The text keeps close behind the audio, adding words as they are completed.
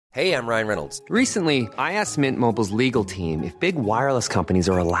Hey, I'm Ryan Reynolds. Recently, I asked Mint Mobile's legal team if big wireless companies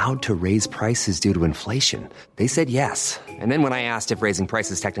are allowed to raise prices due to inflation. They said yes. And then when I asked if raising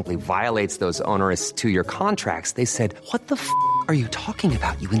prices technically violates those onerous two-year contracts, they said, "What the f*** are you talking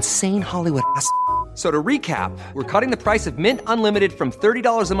about, you insane Hollywood ass?" So to recap, we're cutting the price of Mint Unlimited from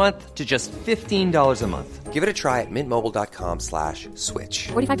 $30 a month to just $15 a month. Give it a try at mintmobile.com/switch.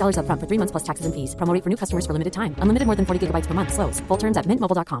 $45 up front for 3 months plus taxes and fees. Promo rate for new customers for limited time. Unlimited more than 40 gigabytes per month. Slows full terms at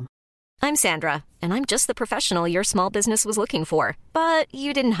mintmobile.com. I'm Sandra, and I'm just the professional your small business was looking for. But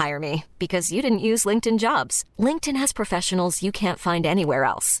you didn't hire me because you didn't use LinkedIn Jobs. LinkedIn has professionals you can't find anywhere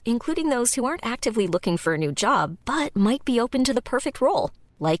else, including those who aren't actively looking for a new job, but might be open to the perfect role,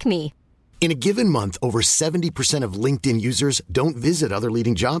 like me. In a given month, over 70% of LinkedIn users don't visit other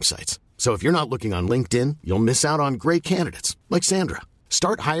leading job sites. So if you're not looking on LinkedIn, you'll miss out on great candidates like Sandra.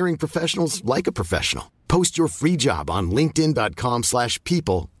 Start hiring professionals like a professional. Post your free job on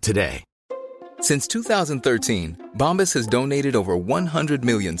linkedin.com/people today. Since 2013, Bombas has donated over 100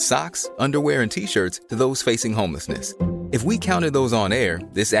 million socks, underwear, and T-shirts to those facing homelessness. If we counted those on air,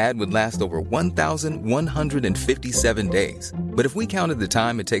 this ad would last over 1,157 days. But if we counted the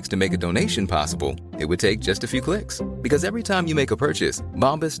time it takes to make a donation possible, it would take just a few clicks. Because every time you make a purchase,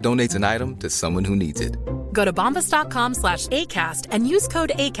 Bombas donates an item to someone who needs it. Go to bombas.com/ACAST and use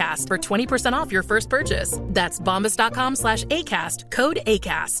code ACAST for 20% off your first purchase. That's bombas.com/ACAST, code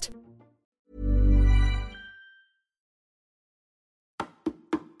ACAST.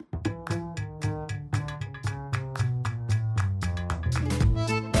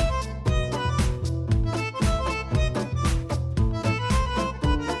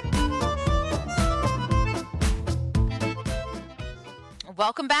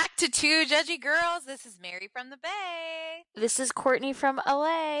 Welcome back to Two Judgy Girls. This is Mary from the Bay. This is Courtney from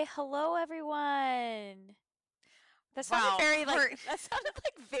LA. Hello, everyone. That sounded very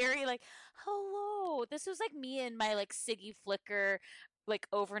like hello. This was like me and my like Siggy Flicker like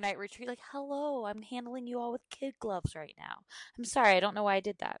overnight retreat. Like, hello, I'm handling you all with kid gloves right now. I'm sorry, I don't know why I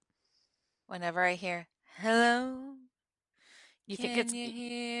did that. Whenever I hear hello, you think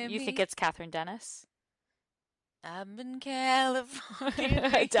it's Catherine Dennis? I'm in California.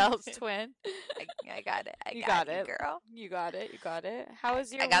 Adele's twin. I got it. You got it, it, girl. You got it. How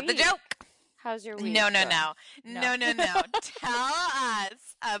was your week? I got the joke. How's your week? No. Tell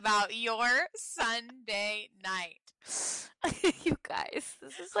us about your Sunday night. You guys,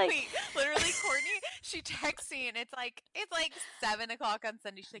 this is like literally Courtney. She texts me and it's like 7:00 on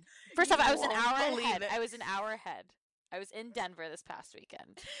Sunday. She's like, first off, I was an hour ahead. I was in Denver this past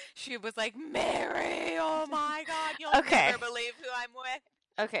weekend. She was like, Mary, oh my God, you'll never believe who I'm with.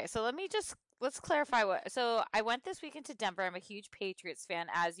 Okay, so let's clarify so I went this weekend to Denver. I'm a huge Patriots fan,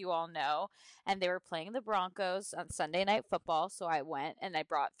 as you all know, and they were playing the Broncos on Sunday Night Football, so I went and I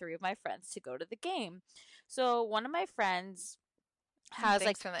brought 3 of my friends to go to the game. So one of my friends has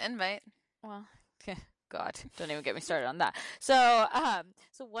Thanks for the invite. Well, God, don't even get me started on that. So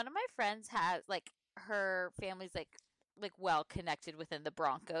one of my friends has like her family's like well connected within the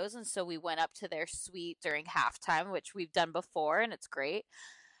Broncos, and so we went up to their suite during halftime, which we've done before, and it's great.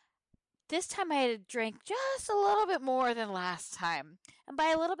 This time I had drank just a little bit more than last time, and by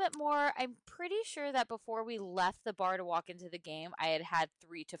a little bit more, I'm pretty sure that before we left the bar to walk into the game, I had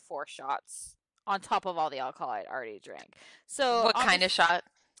 3 to 4 shots on top of all the alcohol I'd already drank. So what kind of shot?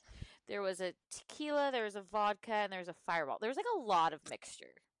 There was a tequila, there was a vodka, and there was a Fireball. There was like a lot of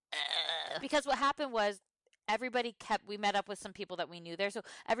mixture. Because what happened was we met up with some people that we knew there, so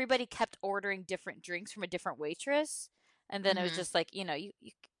everybody kept ordering different drinks from a different waitress, and then it was just like,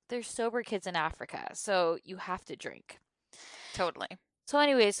 there's sober kids in Africa, so you have to drink. Totally. So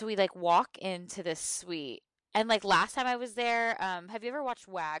anyway, so we like walk into this suite, and like last time I was there, have you ever watched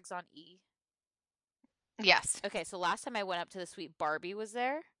Wags on E? Yes. Okay, so last time I went up to the suite, Barbie was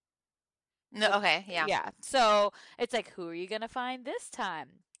there. No, okay, yeah. Yeah, so it's like, who are you going to find this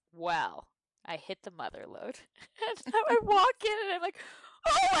time? Well, I hit the mother load. And I walk in and I'm like,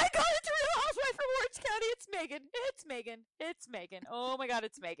 oh my God, it's Real Housewife from Orange County. It's Megan. It's Megan. It's Megan. Oh my God,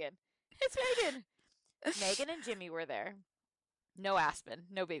 it's Megan. It's Megan. Megan and Jimmy were there. No Aspen.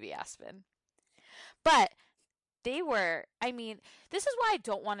 No baby Aspen. But they were, this is why I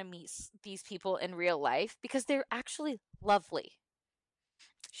don't want to meet these people in real life, because they're actually lovely.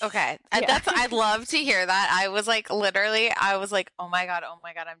 Okay. Yeah. I'd love to hear that. I was like, oh my God,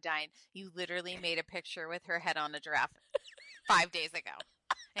 I'm dying. You literally made a picture with her head on a giraffe 5 days ago.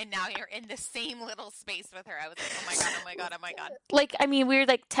 And now you're in the same little space with her. I was like, oh my God. Like, we were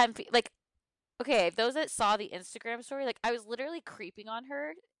like 10 feet, like, okay, those that saw the Instagram story, like, I was literally creeping on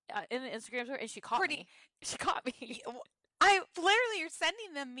her in the Instagram story, and she caught me. She caught me. you're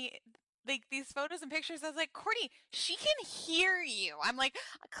sending them me like these photos and pictures. I was like, Courtney, she can hear you. I'm like,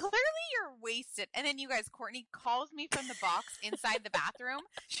 clearly you're wasted. And then you guys, Courtney calls me from the box inside the bathroom.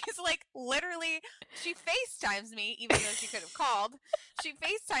 She's like, literally, she FaceTimes me, even though she could have called. She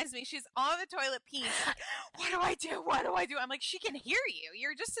FaceTimes me. She's on the toilet peeing. She's like, what do I do? What do I do? I'm like, she can hear you.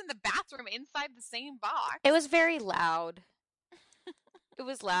 You're just in the bathroom inside the same box. It was very loud. It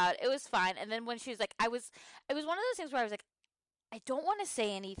was loud. It was fine. And then when she was like, it was one of those things where I was like, I don't want to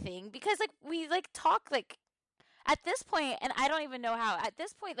say anything because like we like talk like at this point, and I don't even know how at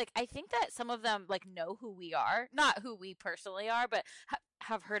this point, like I think that some of them like know who we are, not who we personally are, but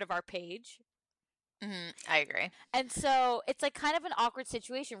have heard of our page. I agree. And so it's like kind of an awkward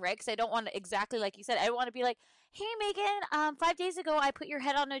situation, right? Because I don't want to, exactly like you said, I don't want to be like, hey Megan, 5 days ago I put your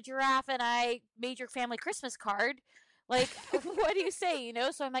head on a giraffe and I made your family Christmas card. Like, what do you say, you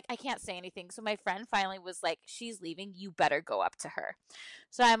know? So I'm like, I can't say anything. So my friend finally was like, she's leaving. You better go up to her.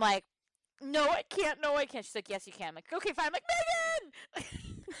 So I'm like, no, I can't. No, I can't. She's like, yes, you can. I'm like, okay, fine. I'm like, Megan!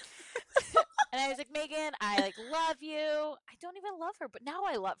 And I was like, Megan, I like love you. I don't even love her, but now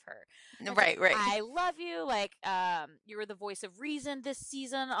I love her. Right. I love you. Like, you were the voice of reason this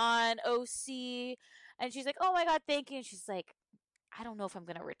season on OC. And she's like, oh my God, thank you. And she's like, I don't know if I'm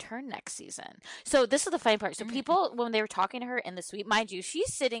going to return next season. So this is the funny part. So people, when they were talking to her in the suite, mind you,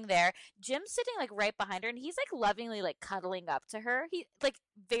 she's sitting there. Jim's sitting like right behind her, and he's like lovingly like cuddling up to her. He like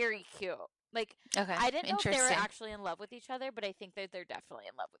very cute. Like, okay, I didn't know if they were actually in love with each other, but I think that they're definitely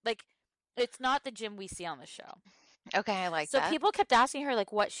in love with. Like, it's not the Jim we see on the show. Okay, I like that. So people kept asking her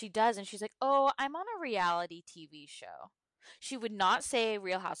like what she does, and she's like, "Oh, I'm on a reality TV show." She would not say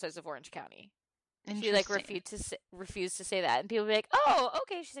Real Housewives of Orange County. She like refused to say that, and people would be like, "Oh,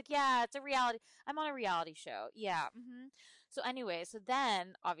 okay." She's like, "Yeah, it's a reality. I'm on a reality show." Yeah. Mm-hmm. So anyway, so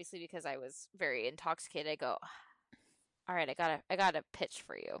then obviously because I was very intoxicated, I go, "All right, I got a pitch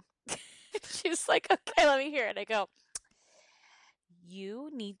for you." She's like, "Okay, let me hear it." I go,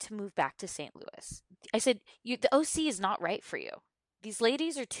 "You need to move back to St. Louis." I said, the OC is not right for you. These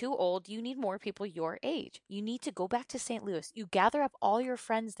ladies are too old. You need more people your age. You need to go back to St. Louis. You gather up all your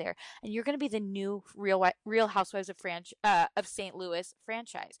friends there, and you're going to be the new Real Housewives of St. Louis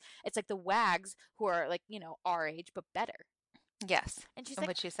franchise. It's like the WAGs who are like, you know, our age, but better. Yes. And she's like,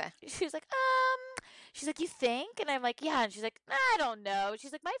 what'd she say? She's like, you think? And I'm like, yeah. And she's like, I don't know.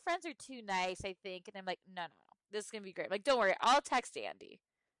 She's like, my friends are too nice, I think. And I'm like, no. This is going to be great. I'm like, don't worry. I'll text Andy.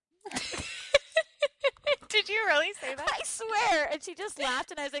 Did you really say that? I swear. And she just laughed,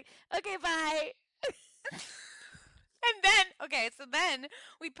 and I was like, okay, bye. So then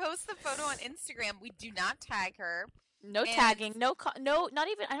we post the photo on Instagram. We do not tag her. No tagging. No, not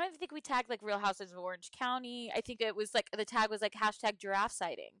even, I don't even think we tagged like Real Housewives of Orange County. I think it was like, the tag was like # giraffe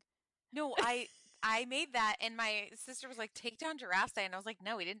sighting. No, I made that, and my sister was like, take down giraffe sighting. And I was like,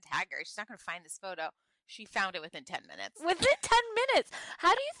 no, we didn't tag her. She's not going to find this photo. She found it within 10 minutes. Within 10 minutes?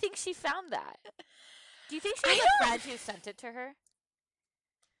 How do you think she found that? Do you think she was a friend who sent it to her?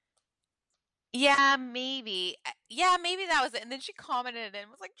 Yeah, maybe. Yeah, maybe that was it. And then she commented and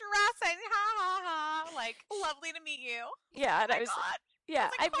was like, giraffe sighting, ha, ha, ha. Like, lovely to meet you. Yeah. And oh my God. Yeah.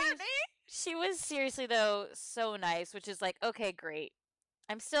 I mean, she was seriously, though, so nice, which is like, okay, great.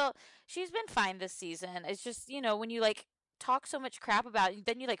 She's been fine this season. It's just, you know, when you, like, talk so much crap about it,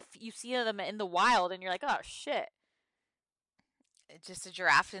 then you, like, you see them in the wild, and you're like, oh, shit. Just a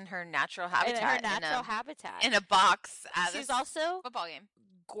giraffe in her natural habitat. In a box. She's also football game.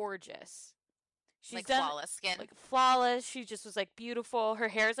 Gorgeous. She's like flawless skin. Like flawless. She just was like beautiful. Her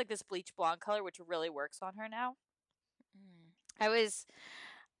hair is like this bleach blonde color, which really works on her now. I was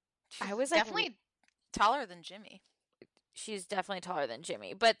definitely like, taller than Jimmy. She's definitely taller than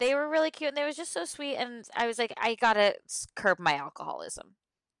Jimmy. But they were really cute, and they was just so sweet. And I was like, I gotta curb my alcoholism.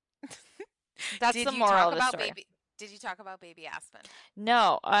 That's the moral of the story. Did you talk about Baby Aspen?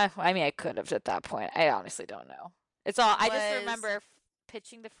 No, I mean I could have at that point. I honestly don't know. It's all I just remember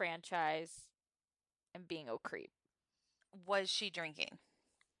pitching the franchise and being a creep. Was she drinking?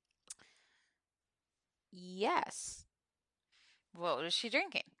 Yes. What was she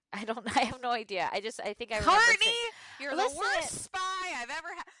drinking? I have no idea. I think I remember. Courtney, you're the worst spy I've ever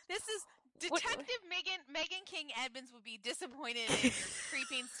had. This is Detective Megan King Edmonds would be disappointed in your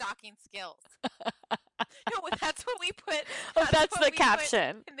creeping stalking skills. No, that's what we put. That's the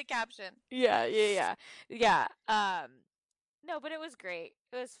caption. In the caption. Yeah. No, but it was great.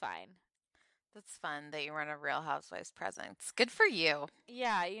 It was fine. That's fun that you were in a Real Housewives presence. Good for you.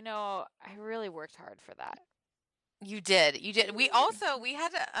 Yeah, you know, I really worked hard for that. You did. We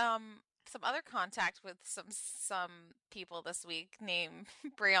had some other contact with some people this week named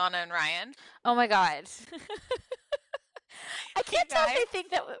Brianna and Ryan. Oh my God. I can't tell if they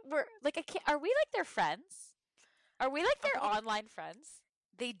think that we're like. Are we like their friends? Are we like their online friends?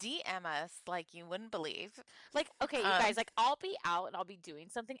 They DM us like you wouldn't believe. Like, okay, you guys, like, I'll be out and I'll be doing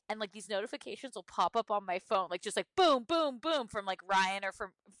something, and like these notifications will pop up on my phone, like just like boom, boom, boom, from like Ryan or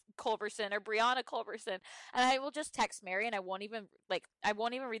from Culberson or Brianna Culberson, and I will just text Mary, and I won't even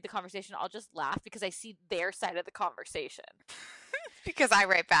read the conversation. I'll just laugh because I see their side of the conversation. Because I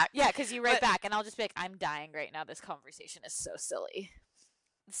write back. Yeah, because you write back, and I'll just be like, I'm dying right now. This conversation is so silly.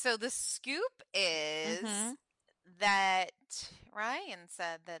 So the scoop is that Ryan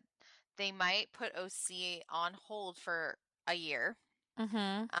said that they might put OC on hold for a year.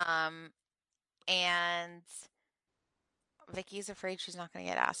 And Vicky's afraid she's not going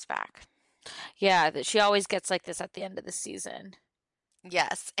to get asked back. Yeah, that she always gets like this at the end of the season.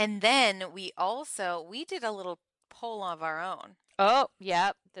 Yes. And then we did a little poll of our own. Oh,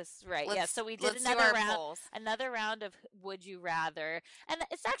 yeah, this is right. Yeah, so we did another round of Would You Rather. And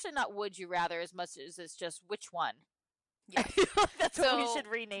it's actually not Would You Rather as much as it's just which one. Yeah. That's what we should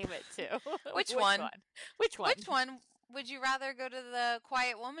rename it to. Which one? Which one would you rather go to the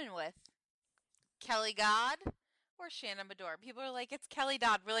Quiet Woman with? Kelly Dodd or Shannon Beador? People are like, it's Kelly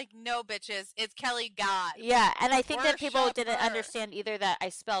Dodd. We're like, no, bitches, it's Kelly Dodd. Yeah, and I think that people didn't understand either that we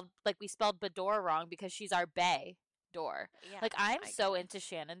spelled Beador wrong because she's our bae door. Yeah, like, I'm so into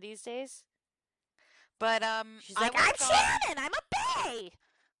Shannon these days. But she's like, I'm Shannon, I'm a bae.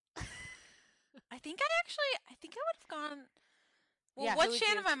 I think I would have gone. Well, yeah, what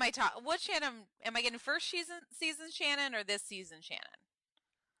Shannon am I talking? What Shannon am I getting? First season Shannon or this season Shannon,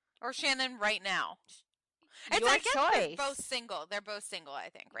 or Shannon right now? Your choice. They're both single. They're both single. I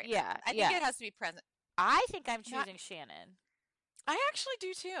think right. Yeah, now. I think it has to be present. I think I'm choosing Shannon. I actually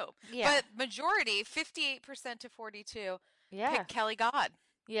do too. Yeah. But majority, 58% to 42%, pick Kelly Dodd.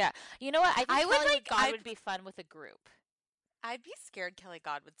 Yeah. You know what? I think Kelly Dodd would be fun with a group. I'd be scared Kelly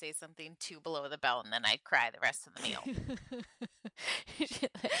Dodd would say something too below the belt, and then I'd cry the rest of the meal. I'd be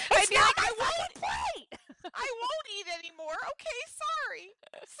like, I won't play. I won't eat anymore. Okay, sorry.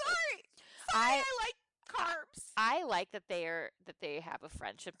 I like carbs. I like that they have a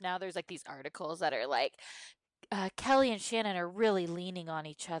friendship now. There's like these articles that are like, Kelly and Shannon are really leaning on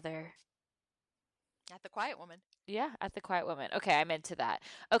each other. At the Quiet Woman. Yeah, at the Quiet Woman. Okay, I'm into that.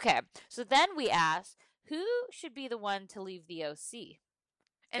 Okay, so then we asked, who should be the one to leave the OC?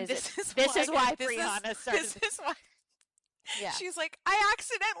 And this is why Brianna started. This is why. Yeah. She's like, I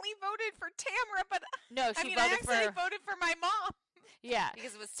accidentally voted for Tamara, but no, I accidentally voted for my mom. Yeah,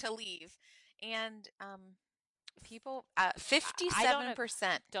 because it was to leave, and people,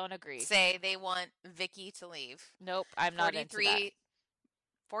 57% don't agree. Say they want Vicky to leave. Nope, I'm not into that.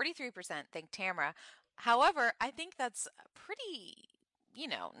 43% think Tamara. However, I think that's pretty,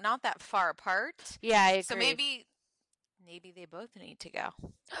 not that far apart. Yeah, I agree. So maybe they both need to go.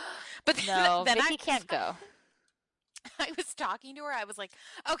 But no, then Vicky can't go. I was talking to her. I was like,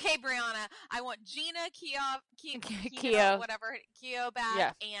 okay, Brianna, I want Gina Keogh back.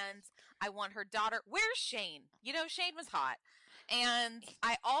 Yeah. And I want her daughter. Where's Shane? Shane was hot. And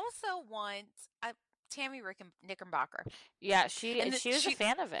I also want Tammy Knickerbocker. Yeah, she was a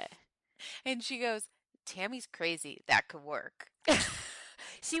fan of it. And she goes, Tammy's crazy. That could work.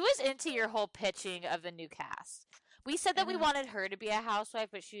 She was into your whole pitching of the new cast. We said that we wanted her to be a housewife,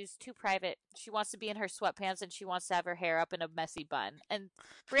 but she's too private. She wants to be in her sweatpants and she wants to have her hair up in a messy bun. And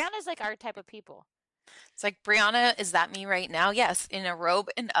Brianna's like our type of people. It's like, Brianna, is that me right now? Yes, in a robe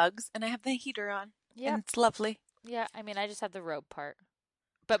and Uggs, and I have the heater on. Yeah. And it's lovely. Yeah, I mean, I just have the robe part.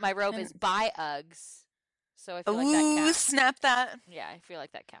 But my robe is by Uggs. So I feel like that counts. Snap that. Yeah, I feel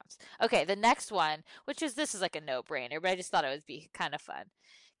like that counts. Okay, the next one, this is like a no-brainer, but I just thought it would be kind of fun.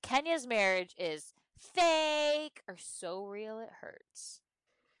 Kenya's marriage is fake or so real it hurts.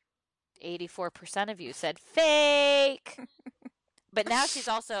 84% of you said fake. But now she's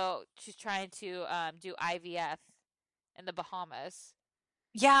trying to do IVF in the Bahamas.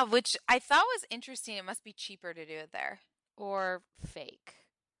 Yeah, which I thought was interesting. It must be cheaper to do it there. Or fake.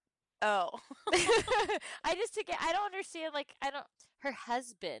 Oh. I don't understand, her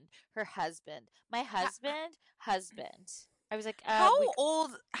husband. My husband. I was like, how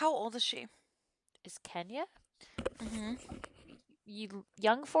old is she? Is Kenya? Mm-hmm.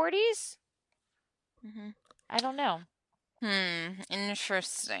 Young 40s? Mm-hmm. I don't know.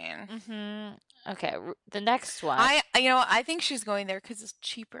 Interesting. Mm-hmm. Okay, the next one. I think she's going there because it's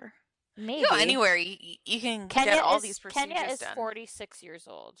cheaper. Maybe. Anywhere you can get all these procedures Kenya is done. 46 years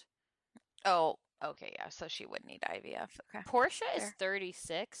old. Oh, okay, yeah. So she would need IVF. Okay. Portia is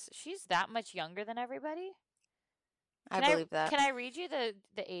 36. She's that much younger than everybody. I believe that. Can I read you the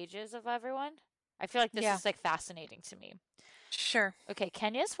ages of everyone? I feel like this is fascinating to me. Sure. Okay,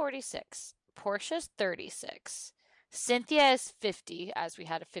 Kenya's 46. Portia's 36. Cynthia is 50, as we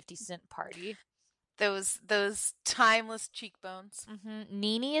had a 50-cent party. Those timeless cheekbones.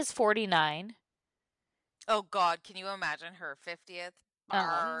 Nene is 49. Oh, God. Can you imagine her 50th?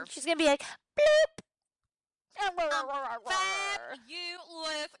 She's going to be like, bloop. Fabulous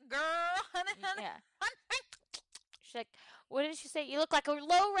girl. Yeah. She's like, what did she say? You look like a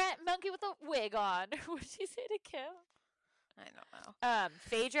low-rent monkey with a wig on. What did she say to Kim? I don't know.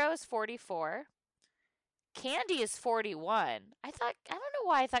 Phaedro is 44. Candy is 41. I don't know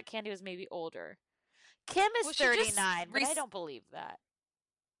why I thought Candy was maybe older. Kim is 39, but I don't believe that.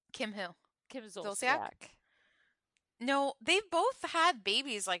 Kim who? Kim Zolciak. No, they've both had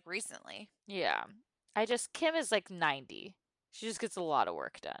babies like recently. Yeah. Kim is like 90. She just gets a lot of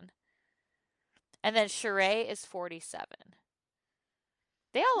work done. And then Sheree is 47.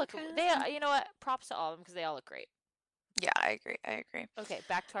 They all look, you know what? Props to all of them because they all look great. Yeah, I agree. Okay,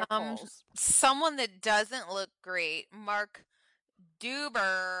 back to our polls. Someone that doesn't look great, Mark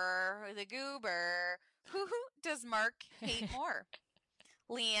Duber, the goober. Who does Mark hate more?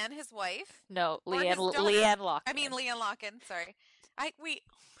 Leanne, his wife? No, Leanne Locken. I mean, Leanne Locken. Sorry. Oh my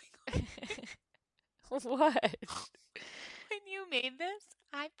God. What? When you made this,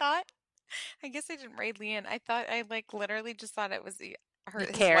 I guess I didn't read Leanne. I literally just thought it was his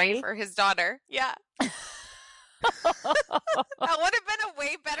wife or his daughter. Yeah. That would have been a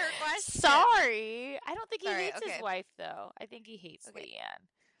way better question. Sorry. I don't think he hates his wife, though. I think he hates Leanne.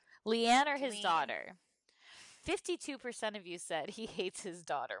 Leanne or his daughter? 52% of you said he hates his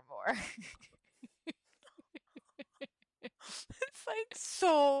daughter more. It's like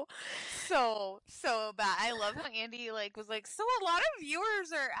so bad. I love how Andy was like, so a lot of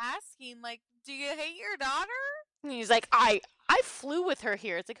viewers are asking, like, do you hate your daughter? And he's like, I flew with her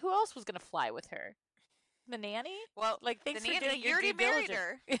here. It's like, who else was going to fly with her? The nanny? Well, thanks for doing you already married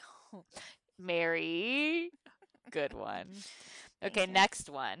her. Mary. Good one. Okay, next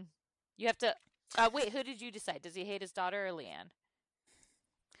one. You have to... wait, who did you decide? Does he hate his daughter or Leanne?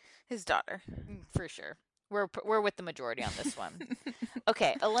 His daughter. For sure. We're with the majority on this one.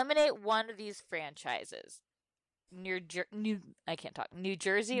 Okay, eliminate one of these franchises. New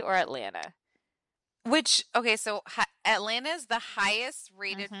Jersey or Atlanta? So Atlanta is the highest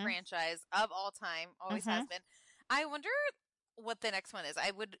rated franchise of all time. Always has been. I wonder what the next one is. I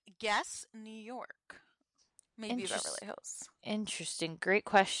would guess New York. Maybe Beverly Hills. Interesting. Great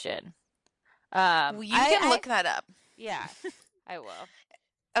question. You can look that up. Yeah, I will.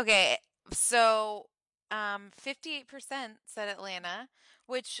 Okay, so 58% said Atlanta,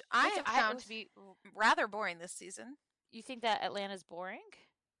 which I have found to be rather boring this season. You think that Atlanta's boring?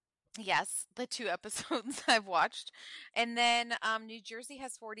 Yes, the 2 episodes I've watched. And then New Jersey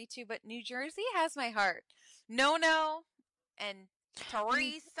has 42, but New Jersey has my heart. No and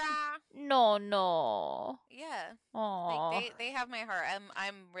Teresa. No. Yeah. Aww. They have my heart.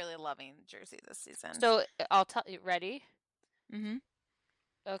 I'm really loving Jersey this season. So I'll tell you. Ready? Mm-hmm.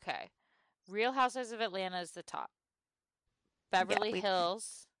 Okay. Real Housewives of Atlanta is the top. Beverly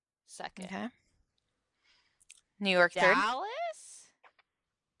Hills second. Okay. New York third. Dallas?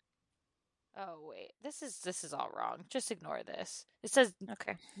 Oh wait, this is all wrong. Just ignore this. It says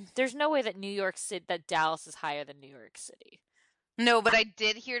okay. There's no way that that Dallas is higher than New York City. No, but I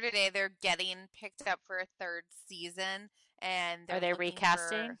did hear today they're getting picked up for a 3rd season, and are they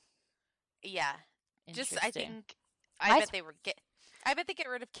recasting? Yeah, just I bet they get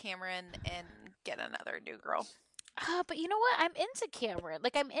rid of Cameron and get another new girl. But you know what? I'm into Cameron.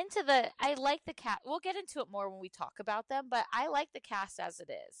 I like the cast. We'll get into it more when we talk about them, but I like the cast as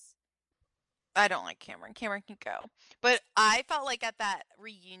it is. I don't like Cameron. Cameron can go. But I felt like at that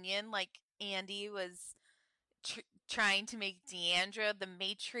reunion, Andy was trying to make Deandra the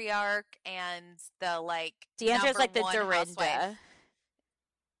matriarch and the Deandra's like the Dorinda. Housewife.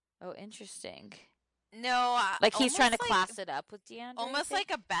 Oh, interesting. No, he's trying to class it up with Deandra. Almost like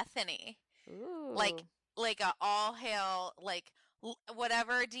a Bethany. Ooh. Like a all hail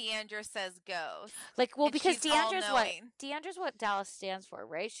whatever Deandra says goes. Because Deandra's what Dallas stands for,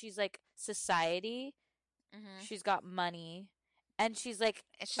 right? She's society. Mm-hmm. She's got money, and she's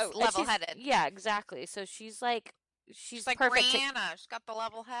level-headed. Yeah, exactly. So she's like perfect. Rihanna. She's got the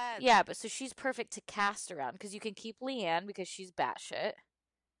level head. Yeah, but so she's perfect to cast around because you can keep Leanne because she's batshit,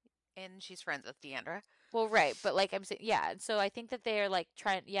 and she's friends with Deandra. Well, right, but I'm saying, yeah. And so I think that they are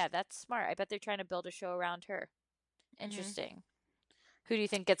trying. Yeah, that's smart. I bet they're trying to build a show around her. Interesting. Mm-hmm. Who do you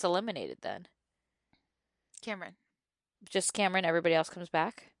think gets eliminated then? Cameron. Just Cameron. Everybody else comes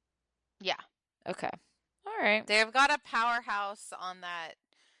back? Yeah. Okay. All right. They've got a powerhouse on that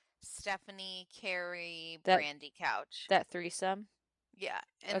Stephanie, Carrie, That- Brandy couch. That threesome? Yeah,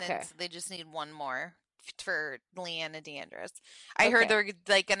 and Okay. then they just need one more for Leanne and Deandra's. I heard they're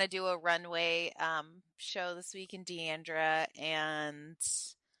like gonna do a runway show this week, and Deandra and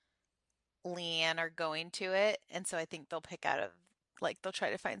Leanne are going to it, and so I think they'll pick out of they'll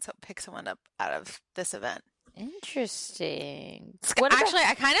try to pick someone up out of this event. Interesting. Actually,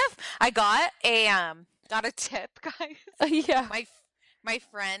 I got a tip, guys. Yeah. My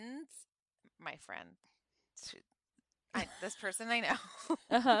friend, this person I know.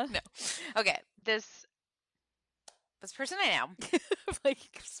 Uh-huh. No. Okay. This person I know.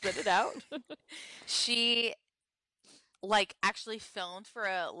 Like, spit it out. She actually filmed for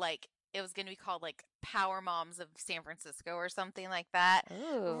it was going to be called Power Moms of San Francisco or something like that.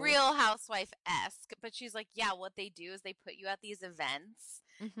 Ooh. Real Housewife-esque. But she's like, yeah, what they do is they put you at these events,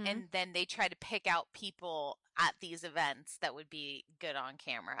 and then they try to pick out people at these events that would be good on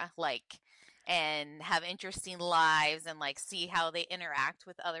camera, and have interesting lives, and see how they interact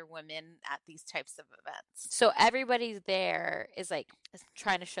with other women at these types of events. So everybody there is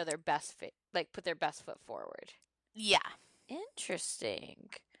trying to show their best fit, put their best foot forward. Yeah. Interesting.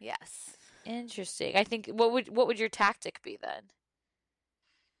 Yes. Interesting. I think what would your tactic be then?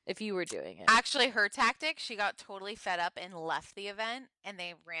 If you were doing it. Actually, her tactic, she got totally fed up and left the event, and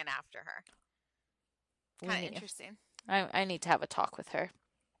they ran after her. Kind of interesting. I need to have a talk with her.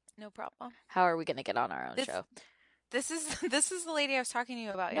 No problem. How are we going to get on our own show? This is the lady I was talking to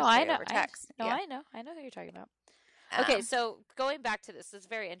you about No, yesterday I know. over text. I know who you're talking about. Okay, so going back to this is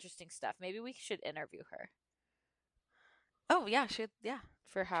very interesting stuff. Maybe we should interview her. Oh yeah,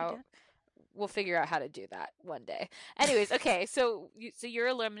 For how we'll figure out how to do that one day. Anyways, okay, so you're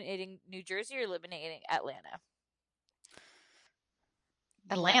eliminating New Jersey, you're eliminating Atlanta.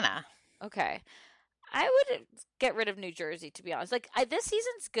 Atlanta. Okay. I would get rid of New Jersey, to be honest. This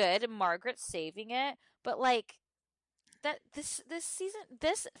season's good, and Margaret's saving it, but this season,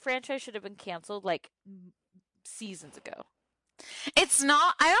 this franchise should have been canceled seasons ago. It's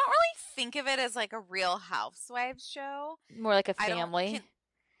not. I don't really think of it as a Real Housewives show. More like a family.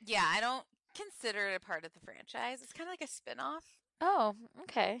 I don't consider it a part of the franchise. It's kind of like a spin-off. Oh,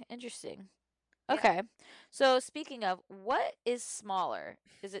 okay. Interesting. Yeah. Okay. So speaking of, what is smaller?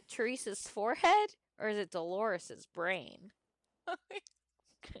 Is it Teresa's forehead or is it Dolores's brain?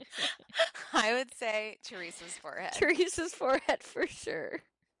 I would say Teresa's forehead. Teresa's forehead for sure.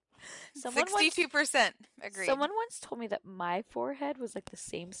 62% agreed. Someone once told me that my forehead was the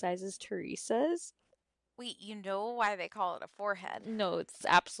same size as Teresa's. Wait, you know why they call it a forehead? No, it's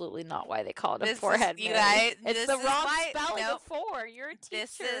absolutely not why they call it a forehead. You guys, it's the wrong spelling of four. You're a teacher.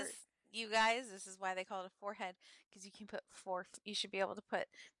 This is why they call it a forehead, because you can put you should be able to put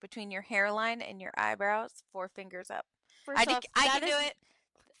between your hairline and your eyebrows 4 fingers up. I can do it.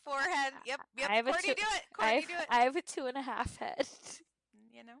 Forehead. Yep. Courtney, do it. Courtney, do it. I have a 2.5 head.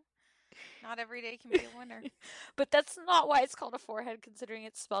 Not every day can be a winner. But that's not why it's called a forehead, considering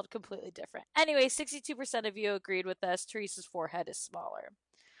it's spelled completely different. Anyway, 62% of you agreed with us. Teresa's forehead is smaller.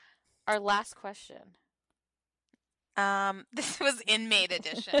 Our last question. This was inmate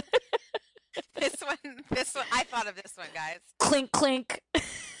edition. This one. I thought of this one, guys. Clink, clink.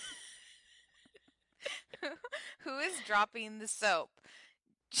 Who is dropping the soap?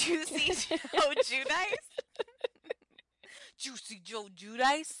 Juicy Joe Giudice? Juicy Joe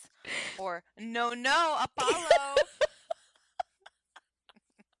Giudice? Or No Apollo?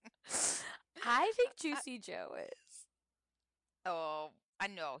 I think Juicy Joe is. Oh, I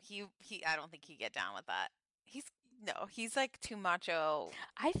know. I don't think he'd get down with that. He's too macho.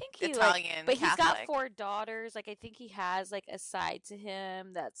 I think he Italian, but Catholic. He's got 4 daughters. I think he has a side to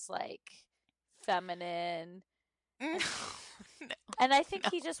him that's feminine. No. And I think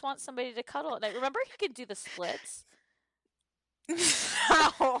he just wants somebody to cuddle at night. Remember, he could do the splits.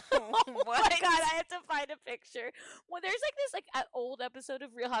 Oh my god, I have to find a picture. Well, there's this an old episode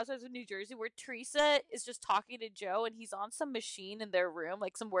of Real Housewives of New Jersey where Teresa is just talking to Joe, and he's on some machine in their room,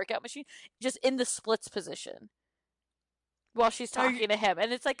 some workout machine, just in the splits position while she's talking to him,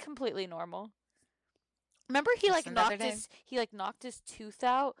 and it's completely normal. Remember, he knocked his tooth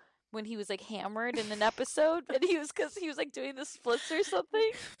out when he was hammered in an episode, and he was doing the splits or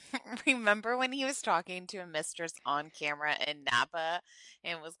something. Remember when he was talking to a mistress on camera in Napa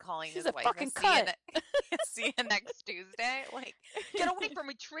and was calling She's his a wife fucking cunt. See you next Tuesday? Get away from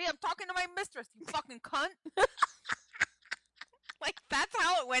me, Tree! I'm talking to my mistress, you fucking cunt! That's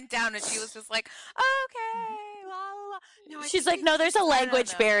how it went down, and she was just okay, la la la. No, she's no, there's a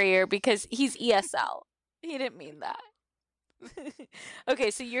language barrier because he's ESL. He didn't mean that.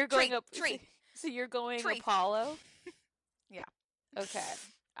 Okay, so you're going Tree. So you're going Tree. Apollo? Yeah. Okay.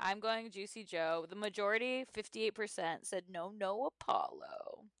 I'm going Juicy Joe. The majority, 58%, said no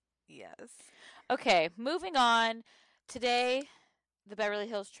Apollo. Yes. Okay, moving on. Today, the Beverly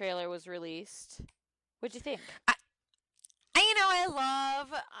Hills trailer was released. What'd you think?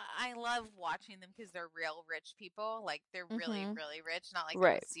 I love watching them because they're real rich people. Like they're really, really rich, not like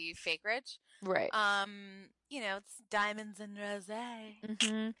Right. see fake rich. Right. It's diamonds and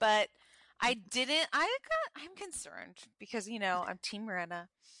rosé. But I'm concerned because I'm Team Miranda,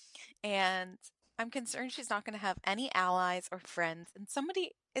 and I'm concerned she's not going to have any allies or friends, and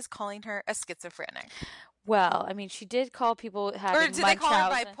somebody is calling her a schizophrenic. Well, I mean, she did call people having Or did they call her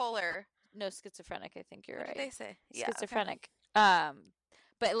bipolar? No, schizophrenic. I think you're right. What did they say? Yeah, schizophrenic. Okay.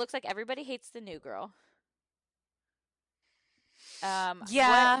 But it looks like everybody hates the new girl.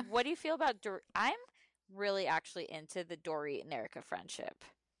 Yeah. What do you feel about I'm really actually into the Dorit and Erica friendship.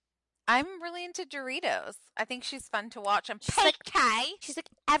 I'm really into Doritos. I think she's fun to watch. She's like,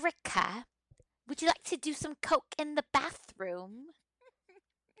 Erica, would you like to do some coke in the bathroom?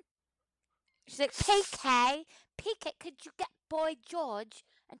 She's like, PK, could you get Boy George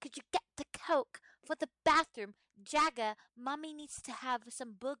and could you get the coke for the bathroom? Jagger, mommy needs to have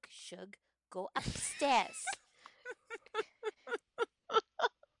some boog shug. Go upstairs.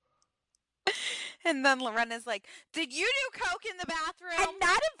 And then Lorena's like, did you do coke in the bathroom? And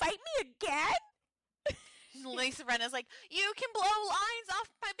not invite me again? Lisa Rinna's like, you can blow lines off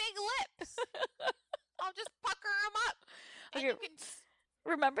my big lips. I'll just pucker them up. And you can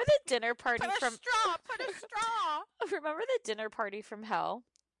remember the dinner party put a straw. Remember the dinner party from hell?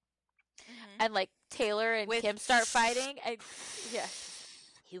 And like Taylor and Kim start fighting, and yeah,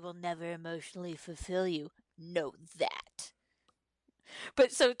 he will never emotionally fulfill you. Know that.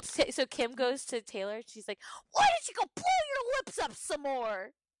 But so Kim goes to Taylor. And she's like, "Why don't you go blow your lips up some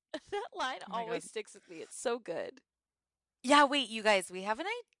more?" That line always sticks with me. It's so good. Yeah, wait, you guys, we have an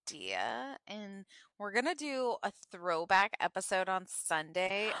idea, and we're gonna do a throwback episode on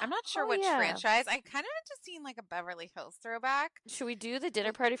Sunday. I'm not sure which franchise. I kind of just seen like a Beverly Hills throwback. Should we do the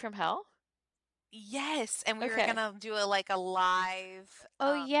dinner party from hell? Yes, and we were gonna do a live.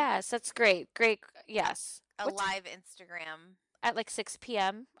 Oh yes, that's great. Great, yes. Live Instagram at like 6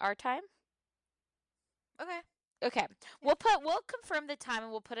 p.m. our time. Okay. We'll confirm the time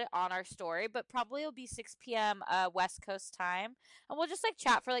and we'll put it on our story, but probably it'll be 6 p.m. West Coast time, and we'll just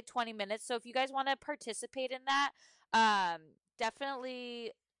chat for 20 minutes. So if you guys want to participate in that,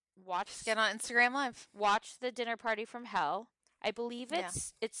 definitely watch. Just get on Instagram Live. Watch the dinner party from hell. I believe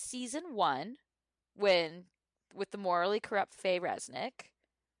it's season 1, with the morally corrupt Faye Resnick.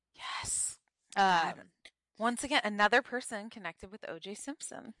 Yes. Once again, another person connected with O.J.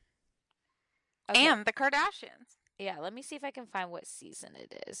 Simpson. Okay. And the Kardashians. Yeah, let me see if I can find what season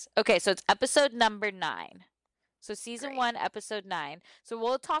it is. Okay, so it's episode number 9. So season 1, episode 9. So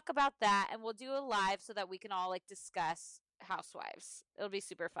we'll talk about that, and we'll do a live so that we can all discuss Housewives. It'll be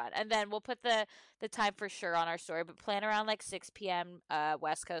super fun. And then we'll put the time for sure on our story, but plan around 6 p.m.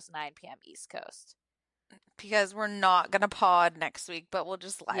 West Coast, 9 p.m. East Coast. Because we're not going to pod next week, but we'll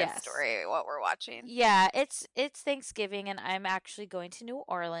just live story what we're watching. Yeah, it's Thanksgiving, and I'm actually going to New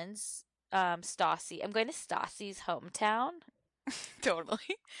Orleans. Stassi. I'm going to Stassi's hometown.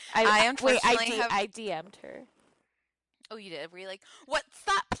 Totally. I DM'd her. Oh, you did? Were you like, what's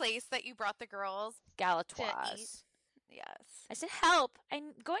that place that you brought the girls? Galatoire's. Yes. I said, help.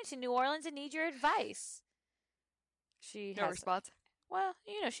 I'm going to New Orleans and need your advice. No response. Well,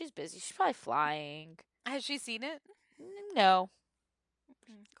 she's busy. She's probably flying. Has she seen it? No.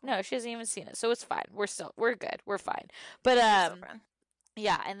 Cool. No, she hasn't even seen it. So it's fine. We're good. We're fine. But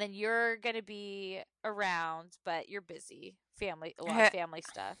yeah, and then you're going to be around, but you're busy. A lot of family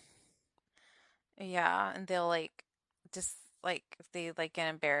stuff. Yeah, and they'll just if they get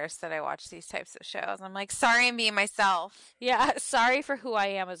embarrassed that I watch these types of shows. I'm like, sorry, I'm being myself. Yeah, sorry for who I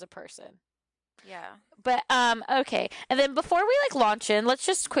am as a person. Yeah. But okay. And then before we launch in, let's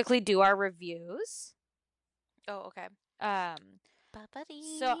just quickly do our reviews. Oh, okay.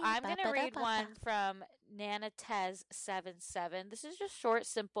 So I'm going to read one from NanaTez77. This is just short,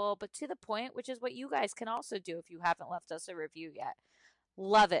 simple, but to the point, which is what you guys can also do if you haven't left us a review yet.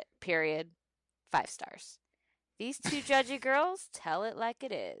 Love it, period. 5 stars. These 2 judgy girls tell it like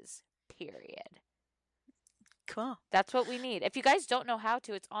it is, period. Cool. That's what we need. If you guys don't know how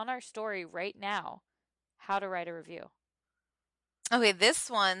to, it's on our story right now. How to write a review. Okay, this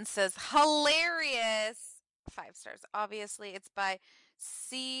one says hilarious. 5 stars. Obviously, it's by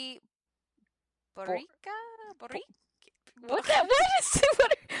C. Borica? What's that? What is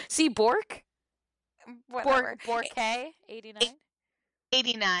it? C. Bork? Whatever. Bork 89?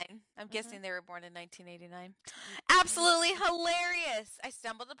 89. I'm guessing they were born in 1989. Absolutely hilarious. I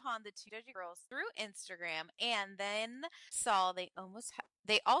stumbled upon the two Doji girls through Instagram and then saw they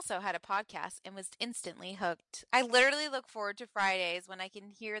also had a podcast and was instantly hooked. I literally look forward to Fridays when I can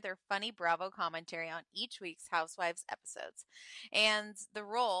hear their funny Bravo commentary on each week's Housewives episodes and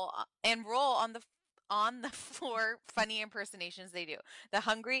roll on the floor funny impersonations they do. The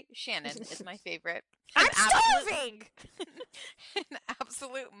Hungry Shannon is my favorite. I'm starving! An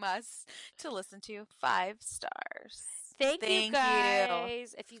absolute must to listen to. 5 stars. Thank you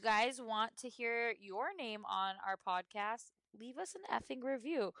guys. If you guys want to hear your name on our podcast, leave us an effing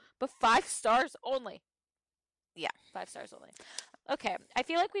review. But 5 stars only. Yeah. 5 stars only. Okay. I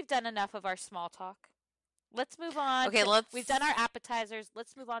feel like we've done enough of our small talk. Let's move on. Okay, we've done our appetizers.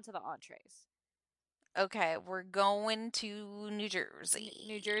 Let's move on to the entrees. Okay, we're going to New Jersey.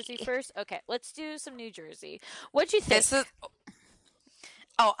 New Jersey first? Okay, let's do some New Jersey. What'd you think?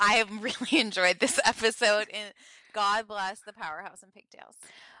 I have really enjoyed this episode, and God bless the powerhouse and pigtails.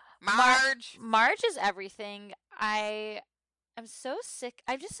 Marge is everything. I'm so sick.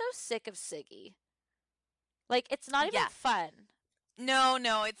 I'm just so sick of Siggy. Like, it's not even fun. No,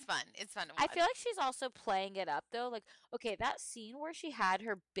 it's fun. It's fun to watch. I feel like she's also playing it up, though. Like, okay, that scene where she had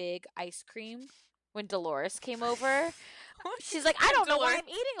her big ice cream when Dolores came over, she's like, I don't know why I'm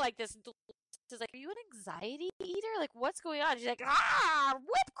eating like this. She's like, are you an anxiety eater? Like, what's going on? She's like,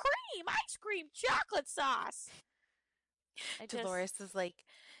 whipped cream, ice cream, chocolate sauce. Dolores is like,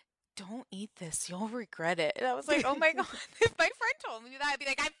 don't eat this. You'll regret it. And I was like, oh my God. If my friend told me that, I'd be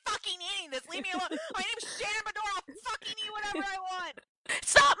like, I'm fucking eating this. Leave me alone. My name's Shannon Bedore. I'll fucking eat whatever I want.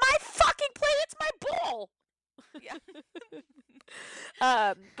 It's not my fucking plate. It's my bowl. Yeah.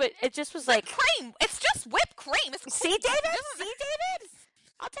 But it just was like cream. It's just whipped cream. It's See, David? See, David?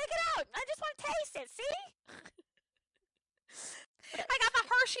 I'll take it out. I just want to taste it. See? I got the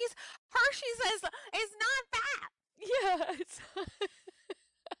Hershey's. Hershey's is not that. Yeah.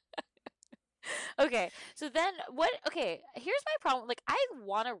 Okay. So then what? Okay. Here's my problem. Like, I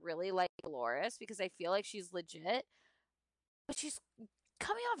want to really like Dolores because I feel like she's legit, but she's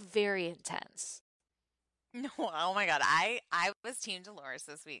coming off very intense. No, oh my God. I was Team Dolores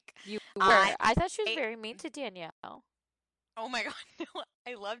this week. You were. I thought she was very mean to Danielle. Oh my God, no,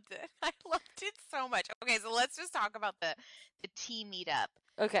 I loved it. I loved it so much. Okay, so let's just talk about the tea meetup.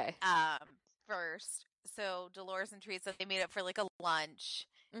 Okay. First, so Dolores and Teresa, they made up for like a lunch,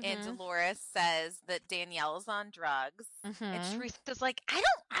 and Dolores says that Danielle's on drugs, and Teresa's like, I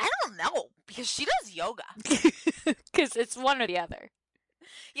don't know, because she does yoga. Because it's one or the other.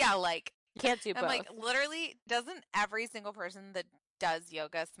 Yeah, like. Can't do both. I'm like, literally, doesn't every single person that does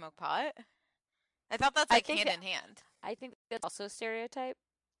yoga smoke pot? I thought that's like hand in hand. I think that's also a stereotype.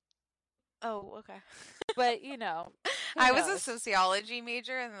 Oh, okay. But, you know. I was a sociology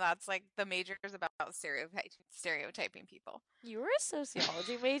major, and that's like the major is about stereotyping people. You were a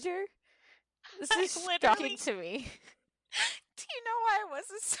sociology major? This is shocking to me. Do you know why I was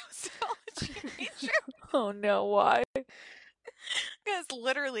a sociology major? Oh, no, why? Because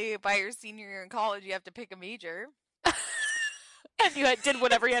literally, by your senior year in college, you have to pick a major. And you did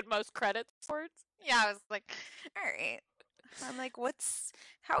whatever you had most credits towards? Yeah, I was like, all right. I'm like,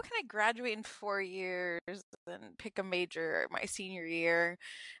 how can I graduate in 4 years and pick a major my senior year?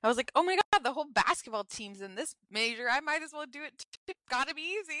 I was like, oh my God, the whole basketball team's in this major. I might as well do it too. Gotta be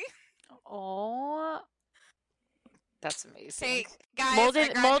easy. Oh, that's amazing. Hey, guys,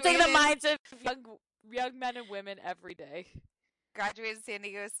 molding the minds of young men and women every day. Graduated San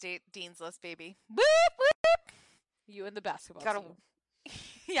Diego State Dean's List, baby. Whoop, whoop. You and the basketball team.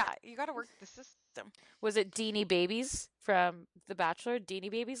 Yeah, you gotta work the system. Was it Deanie Babies from The Bachelor?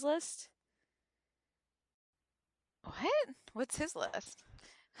 Deanie Babies list? What? What's his list?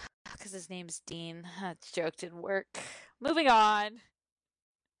 Because his name's Dean. That joke didn't work. Moving on.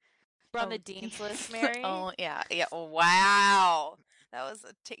 We're on the Dean's list, Mary. Oh, yeah. Wow. That was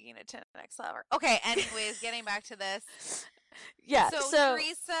taking it to the next level. Okay, anyways, getting back to this. Yeah, so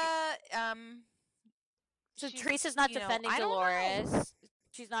Teresa, so Teresa's not defending Dolores.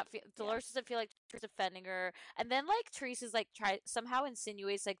 She's not. Dolores doesn't feel like Teresa's defending her, and then like Teresa's like somehow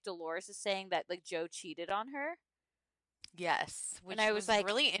insinuates like Dolores is saying that like Joe cheated on her. Yes, which and I was like,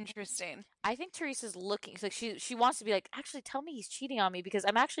 really interesting. I think Teresa's looking like she wants to be like, actually, tell me he's cheating on me because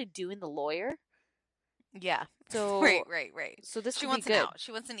I'm actually doing the lawyer. Yeah. So right. So this she would wants be good. an out.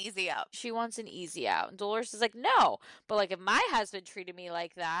 She wants an easy out. She wants an easy out. And Dolores is like, no. But like if my husband treated me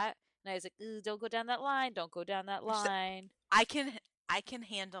like that, and I was like, ooh, don't go down that line. Don't go down that line. I can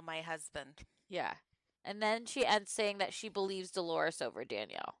handle my husband. Yeah. And then she ends saying that she believes Dolores over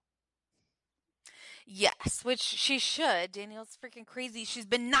Danielle. Yes, which she should. Danielle's freaking crazy. She's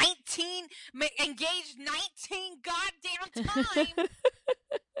been 19, engaged 19 goddamn times.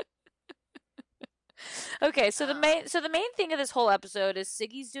 Okay, so the main thing of this whole episode is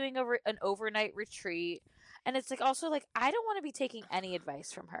Siggy's doing an overnight retreat, and it's like also like I don't want to be taking any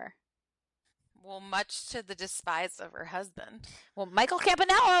advice from her. Well, much to the despise of her husband. Well, Michael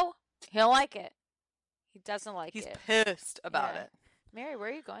Campanello, he'll like it. He doesn't like it. He's pissed about it. Mary, where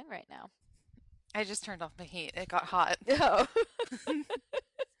are you going right now? I just turned off the heat. It got hot. Oh.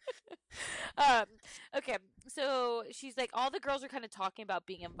 Okay, so she's like, all the girls are kind of talking about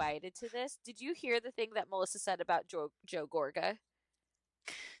being invited to this. Did you hear the thing that Melissa said about Joe Gorga?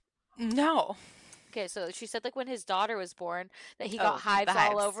 No. Okay, so she said like when his daughter was born that he got hives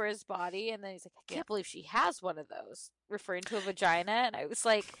all over his body, and then he's like, I can't believe she has one of those, referring to a vagina, and I was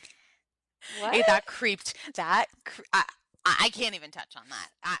like, what? Hey, that creeped. I can't even touch on that.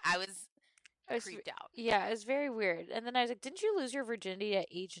 I was creeped out. Yeah, it was very weird. And then I was like, didn't you lose your virginity at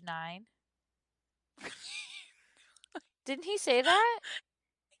age 9? Didn't he say that?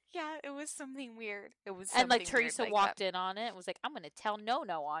 Yeah, it was something weird. It was and like Teresa walked in on it and was like, I'm going to tell no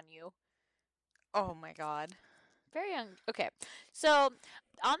on you. Oh my God. Very young. Okay. So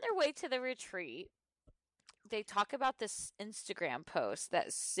on their way to the retreat, they talk about this Instagram post that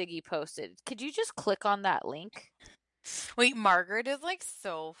Siggy posted. Could you just click on that link? Wait, Margaret is like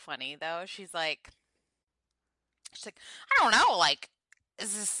so funny though. She's like, I don't know, like,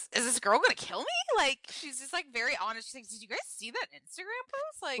 is this girl gonna kill me? Like, she's just like very honest. She's like, did you guys see that Instagram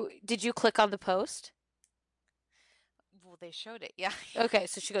post? Like, did you click on the post? Well, they showed it. Yeah. Okay,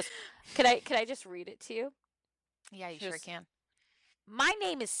 so she goes, Could I just read it to you? Yeah, you sure can. My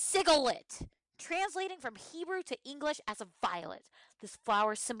name is Sigalit, translating from Hebrew to English as a violet. This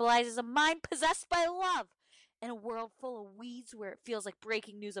flower symbolizes a mind possessed by love. In a world full of weeds where it feels like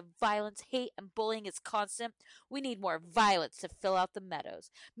breaking news of violence, hate, and bullying is constant, we need more violets to fill out the meadows.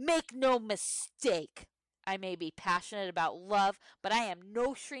 Make no mistake. I may be passionate about love, but I am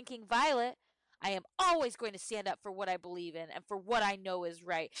no shrinking violet. I am always going to stand up for what I believe in and for what I know is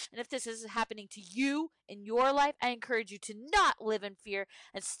right. And if this is happening to you in your life, I encourage you to not live in fear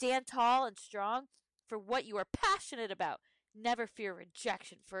and stand tall and strong for what you are passionate about. Never fear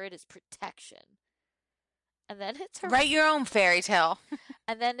rejection, for it is protection. And then it's her. Write your own fairy tale.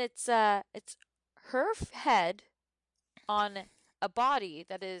 And then it's her head on a body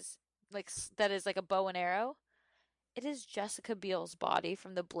that is like a bow and arrow. It is Jessica Biel's body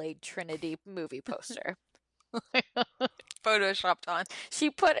from the Blade Trinity movie poster. Photoshopped on. She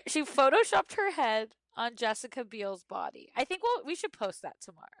photoshopped her head on Jessica Biel's body. I think we should post that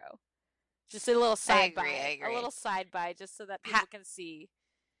tomorrow. Just a little side by. I agree. A little side by, just so that people can see.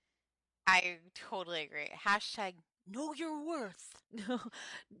 I totally agree. Hashtag know your worth. No,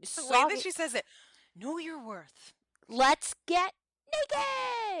 the way that she says it. Know your worth. Let's get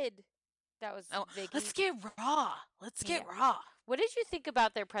naked. That was Vicky. Let's get raw. Let's get raw. What did you think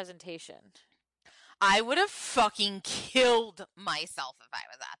about their presentation? I would have fucking killed myself if I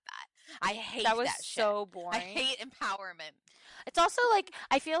was at that. I hate that. That was so shit. boring. I hate empowerment. It's also like,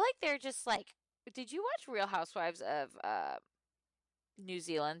 I feel like they're just like, did you watch Real Housewives of New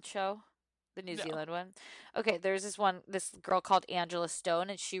Zealand show? The New Zealand one? Okay, there's this girl called Angela Stone,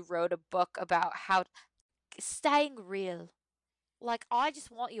 and she wrote a book about how staying real. Like, I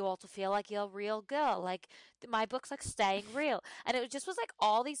just want you all to feel like you're a real girl. Like, my book's like staying real. And it just was like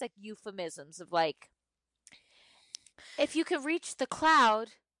all these like euphemisms of like, if you can reach the cloud,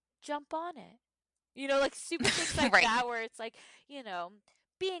 jump on it. You know, like stupid things like right. that, where it's like, you know,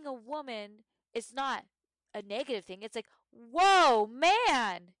 being a woman is not a negative thing. It's like, whoa,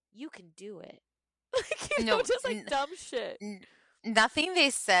 man, you can do it. Like, you know, just like dumb shit. Nothing they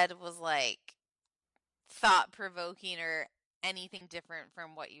said was like thought-provoking or anything different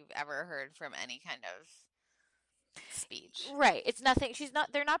from what you've ever heard from any kind of speech. Right. It's nothing.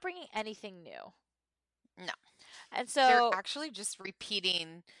 They're not bringing anything new. No. And so they're actually just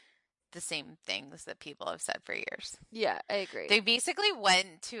repeating the same things that people have said for years. Yeah, I agree. They basically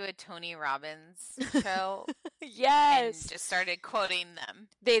went to a Tony Robbins show. Yes. And just started quoting them.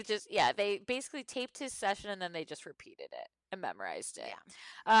 They basically taped his session and then they just repeated it and memorized it.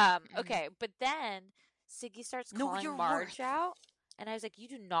 Yeah. Okay, but then Siggy starts calling Marge out, and I was like, you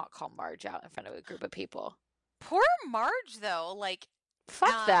do not call Marge out in front of a group of people. Poor Marge, though. Like,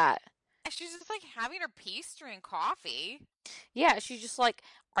 fuck that. She's just like having her pastry and coffee. Yeah, she's just like,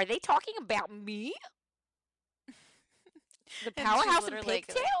 are they talking about me? The powerhouse and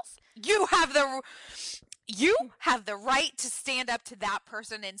pigtails? You have the right to stand up to that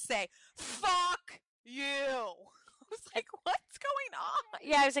person and say, fuck you. was like, what's going on?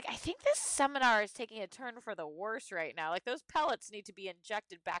 Yeah, I was like, I think this seminar is taking a turn for the worse right now. Like, those pellets need to be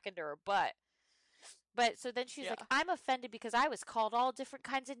injected back into her butt. But so then she's like, I'm offended because I was called all different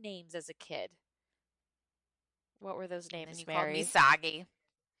kinds of names as a kid. What were those names, And you Mary? called me Soggy.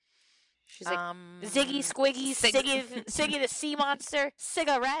 She's like, Ziggy, Squiggy, Siggy the Sea Monster,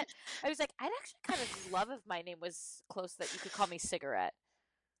 Cigarette. I was like, I'd actually kind of love if my name was close that you could call me Cigarette.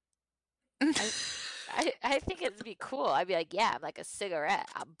 I think it'd be cool. I'd be like, yeah, I'm like a cigarette.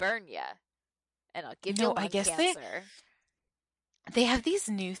 I'll burn you. And I'll give you lung cancer. They have these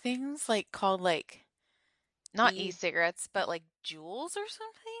new things like called like, not e-cigarettes, but like Juuls or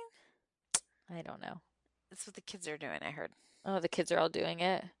something? I don't know. That's what the kids are doing, I heard. Oh, the kids are all doing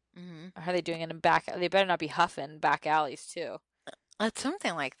it? Mm-hmm. Or are they doing it in back? They better not be huffing back alleys, too. It's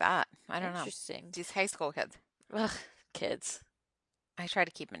something like that. I don't know. Interesting. These high school kids. Ugh, kids. I try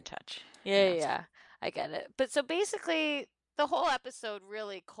to keep in touch. Yeah. I get it. But so basically, the whole episode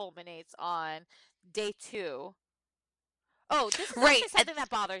really culminates on day 2. Oh, this is actually something that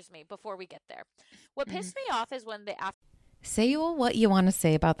bothers me before we get there. What pissed me off is when say what you want to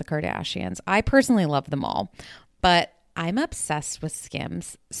say about the Kardashians. I personally love them all, but I'm obsessed with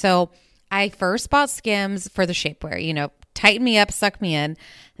Skims. So I first bought Skims for the shapewear, tighten me up, suck me in.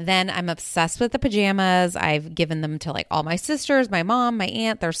 Then I'm obsessed with the pajamas. I've given them to like all my sisters, my mom, my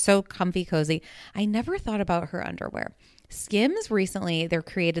aunt. They're so comfy, cozy. I never thought about her underwear. Skims recently, they're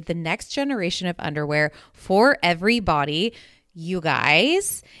created the next generation of underwear for every body. You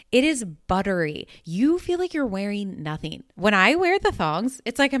guys, it is buttery. You feel like you're wearing nothing. When I wear the thongs,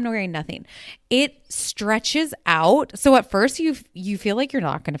 it's like I'm wearing nothing. It stretches out. So at first you feel like you're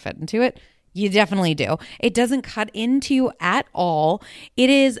not going to fit into it. You definitely do. It doesn't cut into you at all. It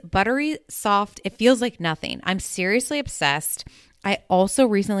is buttery soft. It feels like nothing. I'm seriously obsessed. I also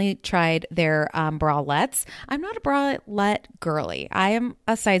recently tried their bralettes. I'm not a bralette girly. I am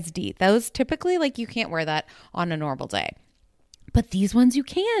a size D. Those typically, like, you can't wear that on a normal day. But these ones you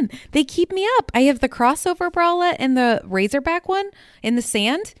can. They keep me up. I have the crossover bralette and the Razorback one in the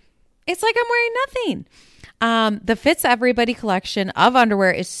sand. It's like I'm wearing nothing. The Fits Everybody collection of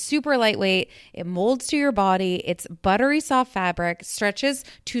underwear is super lightweight. It molds to your body. It's buttery soft fabric, stretches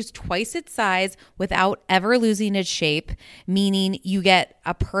to twice its size without ever losing its shape, meaning you get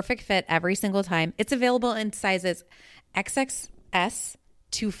a perfect fit every single time. It's available in sizes XXS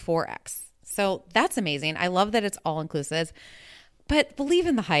to 4X. So that's amazing. I love that it's all inclusive. But believe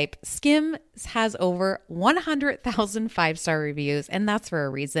in the hype. Skims has over 100,000 5-star reviews, and that's for a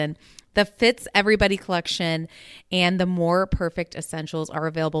reason. The Fits Everybody collection and the More Perfect Essentials are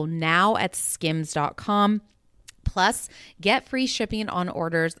available now at skims.com. Plus, get free shipping on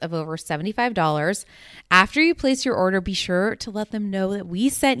orders of over $75. After you place your order, be sure to let them know that we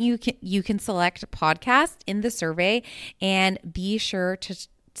sent you. You can select podcast in the survey, and be sure to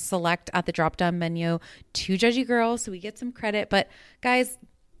select at the drop-down menu to Judgy Girl so we get some credit. But guys,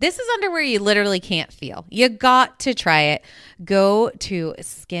 this is underwear you literally can't feel. You got to try it. Go to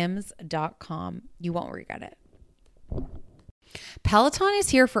skims.com. You won't regret it. Peloton is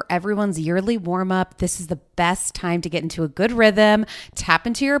here for everyone's yearly warm-up. This is the best time to get into a good rhythm, tap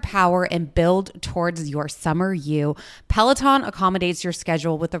into your power, and build towards your summer you. Peloton accommodates your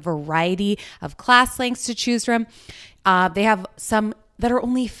schedule with a variety of class lengths to choose from. They have some that are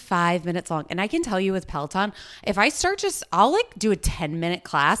only 5 minutes long. And I can tell you with Peloton, if I start I'll like do a 10-minute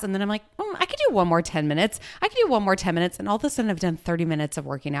class and then I'm like, I could do one more 10 minutes. I could do one more 10 minutes. And all of a sudden I've done 30 minutes of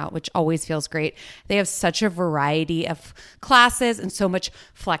working out, which always feels great. They have such a variety of classes and so much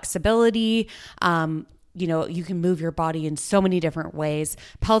flexibility. You can move your body in so many different ways.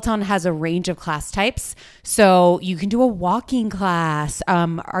 Peloton has a range of class types. So you can do a walking class.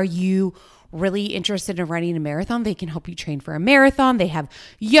 Are you really interested in running a marathon? They can help you train for a marathon. They have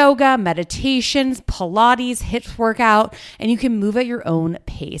yoga, meditations, Pilates, HIIT workout, and you can move at your own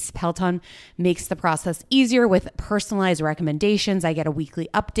pace. Peloton makes the process easier with personalized recommendations. I get a weekly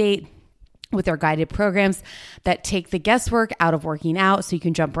update with their guided programs that take the guesswork out of working out so you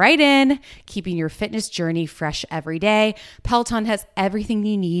can jump right in, keeping your fitness journey fresh every day. Peloton has everything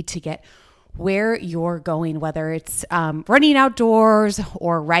you need to get where you're going, whether it's running outdoors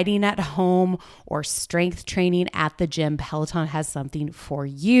or riding at home or strength training at the gym. Peloton has something for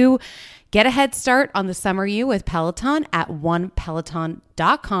you. Get a head start on the summer you with Peloton at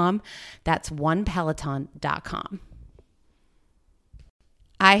onepeloton.com. That's onepeloton.com.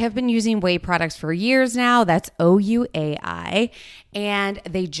 I have been using Ouai products for years now. That's OUAI. And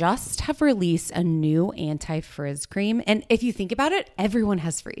they just have released a new anti-frizz cream. And if you think about it, everyone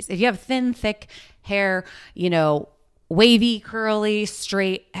has frizz. If you have thin, thick hair, wavy, curly,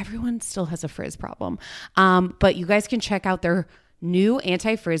 straight. Everyone still has a frizz problem. But you guys can check out their new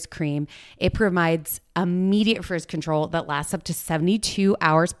anti-frizz cream. It provides immediate frizz control that lasts up to 72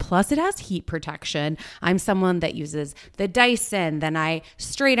 hours. Plus it has heat protection. I'm someone that uses the Dyson, then I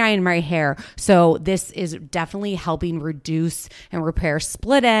straight iron my hair. So this is definitely helping reduce and repair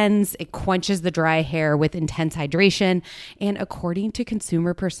split ends. It quenches the dry hair with intense hydration. And according to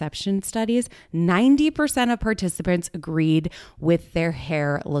consumer perception studies, 90% of participants agreed with their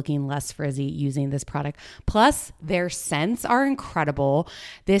hair looking less frizzy using this product. Plus their scents are incredible.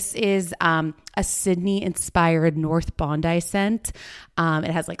 This is a Sydney-inspired North Bondi scent.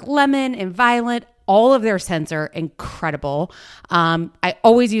 It has like lemon and violet. All of their scents are incredible. I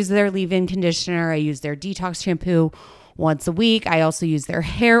always use their leave-in conditioner. I use their detox shampoo once a week. I also use their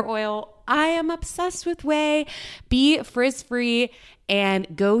hair oil. I am obsessed with Ouai. Be frizz-free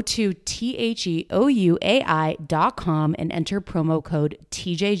and go to THEOUAI.com and enter promo code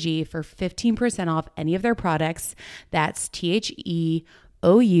TJG for 15% off any of their products. That's THEOUAI.com,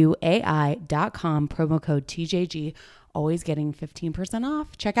 promo code TJG. Always getting 15%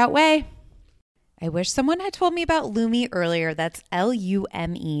 off. Check out Ouai. I wish someone had told me about Lume earlier. That's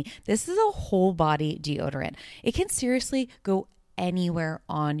Lume. This is a whole body deodorant. It can seriously go anywhere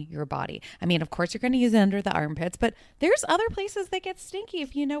on your body. I mean, of course, you're going to use it under the armpits, but there's other places that get stinky,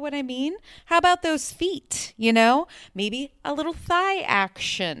 if you know what I mean. How about those feet? Maybe a little thigh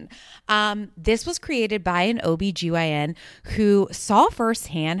action. This was created by an OBGYN who saw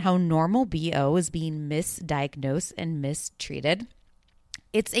firsthand how normal BO is being misdiagnosed and mistreated.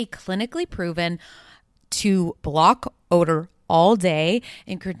 It's a clinically proven to block odor all day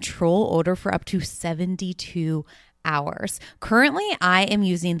and control odor for up to 72 hours. Currently, I am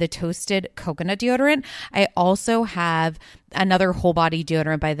using the Toasted Coconut deodorant. I also have another whole body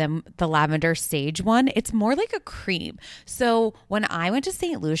deodorant by them, the Lavender Sage one. It's more like a cream. So when I went to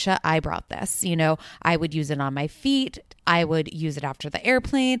St. Lucia, I brought this. I would use it on my feet. I would use it after the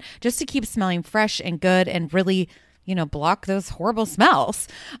airplane just to keep smelling fresh and good and really, block those horrible smells.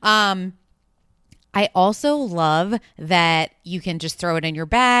 I also love that you can just throw it in your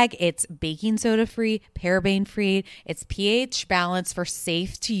bag. It's baking soda free, paraben free. It's pH balanced for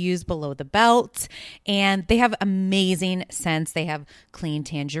safe to use below the belt. And they have amazing scents. They have clean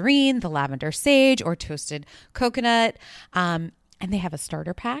tangerine, the lavender sage, or toasted coconut. And they have a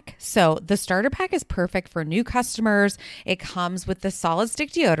starter pack. So the starter pack is perfect for new customers. It comes with the solid stick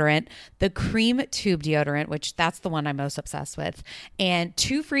deodorant, the cream tube deodorant, which that's the one I'm most obsessed with, and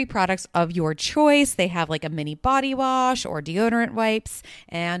 2 free products of your choice. They have like a mini body wash or deodorant wipes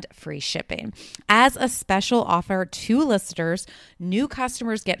and free shipping. As a special offer to listeners, new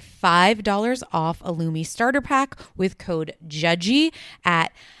customers get $5 off a Lume starter pack with code JUDGY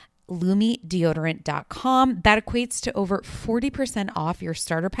at LumeDeodorant.com. That equates to over 40% off your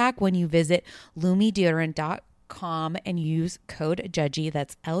starter pack when you visit LumeDeodorant.com and use code JUDGY.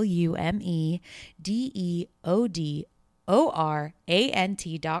 That's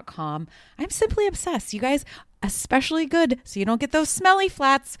LumeDeodorant.com. I'm simply obsessed. You guys, especially good so you don't get those smelly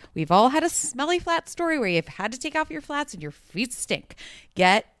flats. We've all had a smelly flat story where you've had to take off your flats and your feet stink.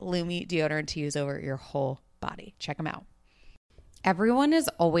 Get Lume deodorant to use over your whole body. Check them out. Everyone is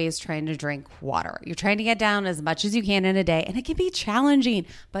always trying to drink water. You're trying to get down as much as you can in a day, and it can be challenging,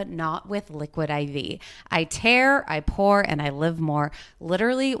 but not with Liquid IV. I tear, I pour, and I live more.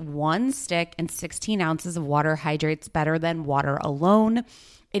 Literally 1 stick and 16 ounces of water hydrates better than water alone.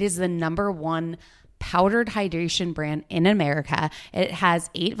 It is the #1 powdered hydration brand in America. It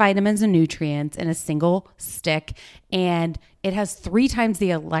has 8 vitamins and nutrients in a single stick, and it has 3 times the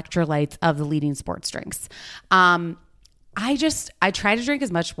electrolytes of the leading sports drinks. I try to drink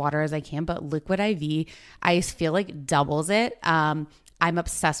as much water as I can, but Liquid IV, I feel like doubles it. I'm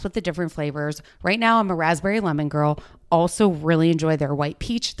obsessed with the different flavors. Right now, I'm a raspberry lemon girl. Also really enjoy their white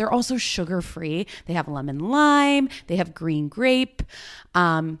peach. They're also sugar-free. They have lemon lime. They have green grape.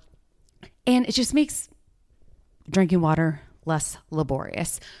 And it just makes drinking water less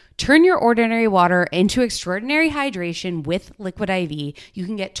laborious. Turn your ordinary water into extraordinary hydration with Liquid IV. You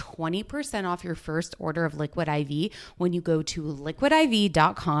can get 20% off your first order of Liquid IV when you go to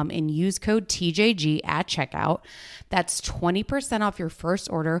liquidiv.com and use code TJG at checkout. That's 20% off your first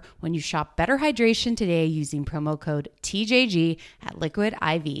order when you shop Better Hydration today using promo code TJG at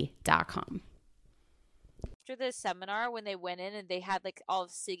liquidiv.com. After the seminar, when they went in and they had like all of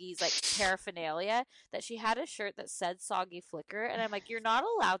Siggy's like paraphernalia, that she had a shirt that said Soggy Flicker, and I'm like, you're not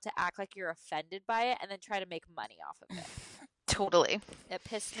allowed to act like you're offended by it and then try to make money off of it. Totally. It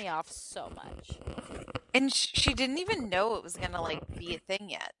pissed me off so much. And she didn't even know it was gonna like be a thing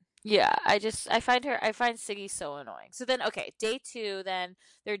yet. Yeah, I find Siggy so annoying. So then, okay, day 2, then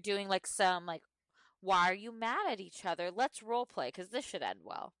they're doing like some like, why are you mad at each other? Let's role play because this should end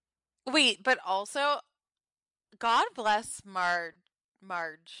well. Wait, but also, God bless I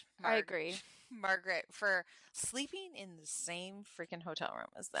agree. Margaret for sleeping in the same freaking hotel room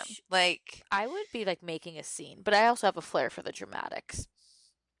as them. Like, I would be like making a scene, but I also have a flair for the dramatics.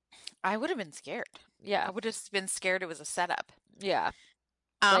 I would have been scared. Yeah. I would have been scared it was a setup. Yeah.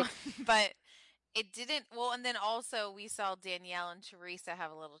 But it didn't. Well, and then also we saw Danielle and Teresa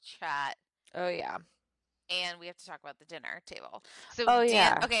have a little chat. Oh, yeah. And we have to talk about the dinner table. So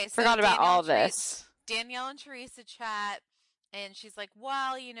Okay. So forgot about all this. Danielle and Teresa chat, and she's like,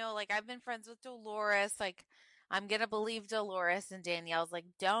 well, like, I've been friends with Dolores. Like, I'm going to believe Dolores. And Danielle's like,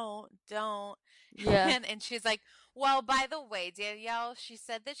 don't. Yeah. And she's like, well, by the way, Danielle, she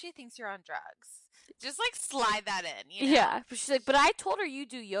said that she thinks you're on drugs. Just, like, slide that in, Yeah. But she's like, but I told her you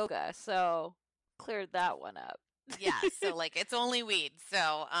do yoga, so cleared that one up. Yeah, so, like, it's only weed.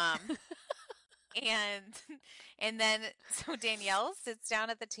 So, and then, so Danielle sits down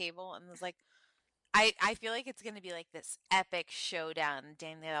at the table and was like, I feel like it's going to be like this epic showdown.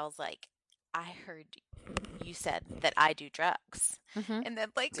 Danielle's like, I heard you said that I do drugs. Mm-hmm. And then,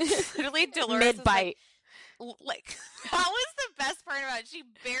 like, literally Dolores mid-bite. Like, that was the best part about it. She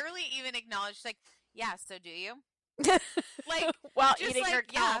barely even acknowledged. She's like, yeah, so do you? Like, while just eating like, her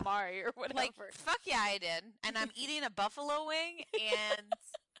calamari or whatever. Like, fuck yeah, I did. And I'm eating a buffalo wing, and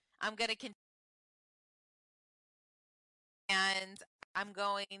I'm going to continue. And I'm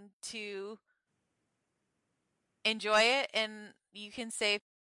going to enjoy it, and you can say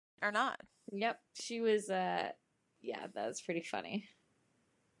or not. Yep. She was yeah, that was pretty funny.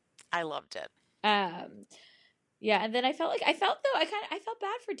 I loved it. Yeah, and then I felt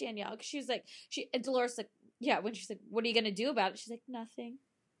bad for Danielle because she was like, and Dolores like, yeah, when she's like, what are you gonna do about it? She's like, nothing.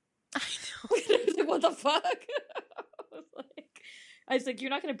 I know. I was like, what the fuck? I was like, you're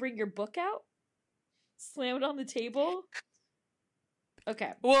not gonna bring your book out? Slam it on the table?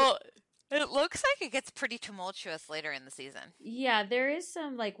 Okay. Well, it looks like it gets pretty tumultuous later in the season. Yeah, there is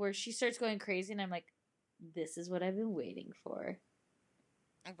some like where she starts going crazy, and I'm like, this is what I've been waiting for.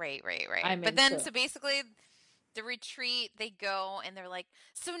 Right. But then, so basically, the retreat, they go and they're like,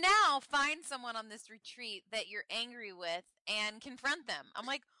 so now find someone on this retreat that you're angry with and confront them. I'm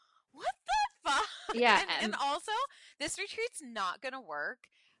like, what the fuck? Yeah. And also, this retreat's not going to work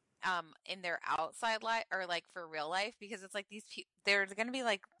in their outside life or like for real life, because it's like these people, they're going to be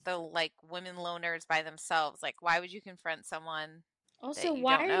like the like women loners by themselves. Like, why would you confront someone? Also,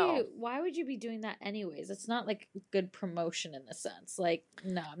 why would you be doing that anyways? It's not like good promotion in the sense. Like,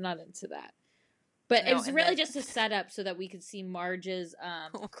 no, I'm not into that. But it was really just a setup so that we could see Marge's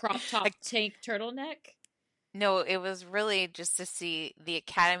crop top tank turtleneck. No, it was really just to see the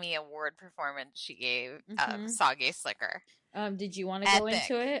Academy Award performance she gave Soggy Slicker. Did you want to go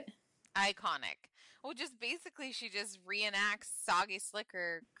into it? Iconic. Well, just basically she just reenacts Soggy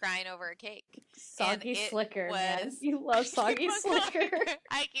Slicker crying over a cake. Soggy Slicker, man. You love Soggy Slicker.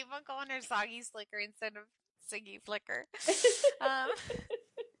 I keep on calling her Soggy Slicker instead of Siggy Flicker.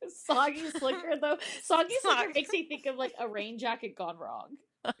 Soggy Slicker, though. Soggy Slicker makes me think of like a rain jacket gone wrong.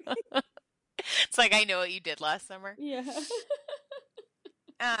 It's like, I know what you did last summer. Yeah.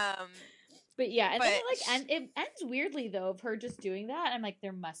 But yeah, and then it ends weirdly though of her just doing that. I'm like,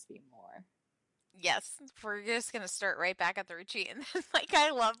 there must be more. Yes, we're just gonna start right back at the retreat, and then, like, I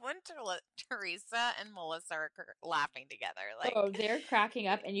love when Teresa and Melissa are laughing together. Like, oh, they're cracking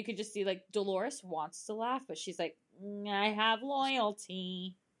up, and you could just see like Dolores wants to laugh, but she's like, I have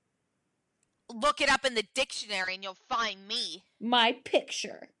loyalty. Look it up in the dictionary, and you'll find me. My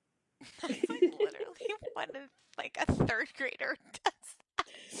picture. Like, literally, one of like a third grader does.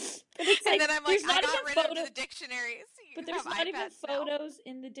 But it's like, and then I'm like, I got rid of the dictionary. So but there's not even photos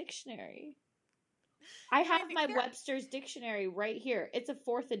in the dictionary. I have my Webster's dictionary right here. It's a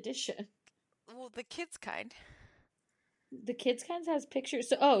 4th edition. Well, the kids' kind. The kids' kind has pictures.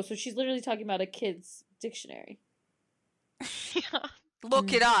 So she's literally talking about a kid's dictionary. Yeah.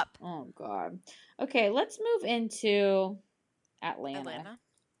 Look it up. Oh, God. Okay, let's move into Atlanta.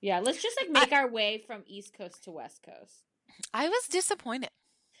 Yeah, let's just like make our way from East Coast to West Coast. I was disappointed.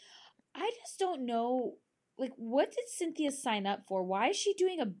 I just don't know. Like, what did Cynthia sign up for? Why is she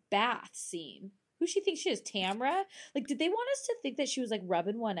doing a bath scene? Who she thinks she is, Tamra? Like, did they want us to think that she was like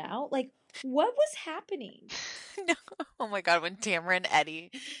rubbing one out? Like, what was happening? No. Oh my God, when Tamra and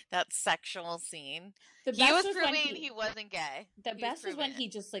Eddie, that sexual scene. He was proving he wasn't gay. The best was when he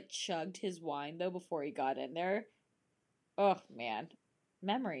just like chugged his wine though before he got in there. Oh man.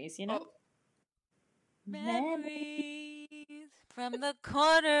 Memories, you know? Memories from the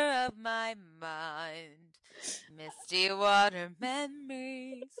corner of my mind. Misty water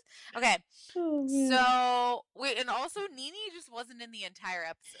memories. Okay. Oh, So, wait, and also Nene just wasn't in the entire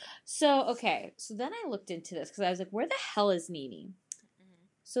episode. So then I looked into this because I was like, where the hell is Nene? Mm-hmm.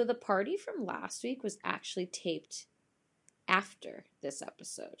 So the party from last week was actually taped after this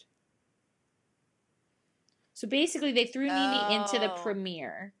episode. So basically they threw Nene into the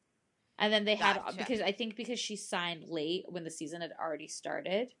premiere. And then they had, because she signed late when the season had already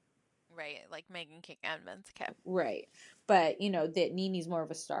started. Right, like Megan King Edmonds. Okay. Right. But, that Nene's more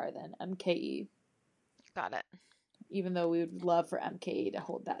of a star than MKE. Got it. Even though we would love for MKE to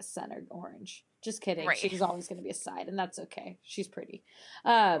hold that center orange. Just kidding. Right. She's always going to be a side, and that's okay. She's pretty.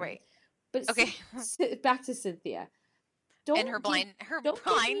 Right. But okay. Back to Cynthia. And her blind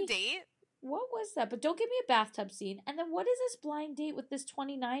date? What was that? But don't give me a bathtub scene. And then what is this blind date with this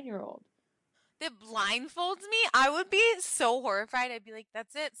 29-year-old? That blindfolds me? I would be so horrified. I'd be like,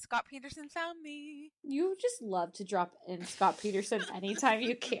 that's it. Scott Peterson found me. You just love to drop in Scott Peterson anytime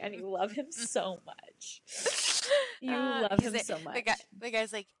you can. You love him so much. You love him so much. The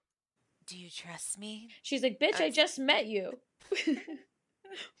guy's like, do you trust me? She's like, bitch, I just met you.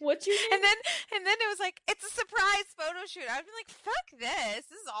 What's your name? And then it was like, it's a surprise photo shoot. I'd be like, fuck this.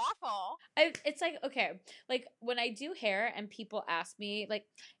 This is awful. It's like, okay, like when I do hair and people ask me like,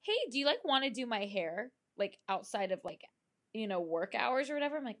 hey, do you want to do my hair like outside of work hours or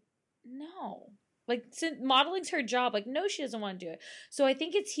whatever? I'm like, no. Like, modeling's her job. Like, no, she doesn't want to do it. So I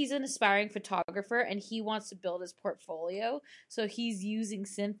think he's an aspiring photographer and he wants to build his portfolio. So he's using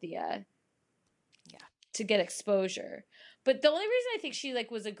Cynthia to get exposure. But the only reason I think she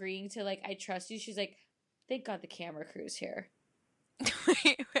was agreeing to I trust you, she's like, thank God the camera crew's here.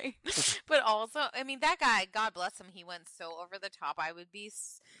 Right. But also, I mean, that guy, God bless him, he went so over the top. I would be,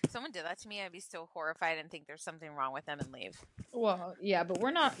 someone did that to me, I'd be so horrified and think there's something wrong with them and leave. Well, yeah, but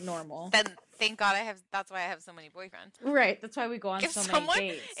we're not normal. Then thank God that's why I have so many boyfriends. Right. That's why we go on many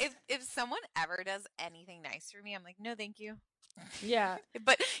dates. If someone ever does anything nice for me, I'm like, no, thank you. Yeah.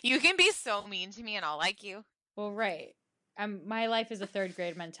 But you can be so mean to me and I'll like you. Well, right. My life is a third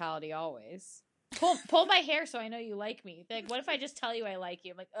grade mentality always. Pull my hair so I know you like me. Like, what if I just tell you I like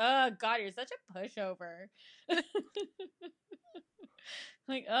you? I'm like, oh God, you're such a pushover.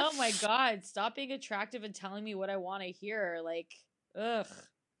 Like, oh my God, stop being attractive and telling me what I want to hear. Like, ugh.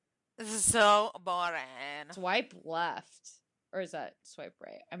 This is so boring. Swipe left. Or is that swipe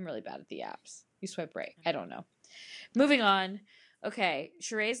right? I'm really bad at the apps. You swipe right. I don't know. Moving on. Okay.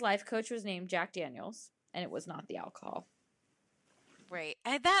 Sheree's life coach was named Jack Daniels, and it was not the alcohol. Right.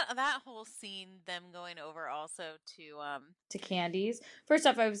 And that whole scene, them going over also to Candy's. First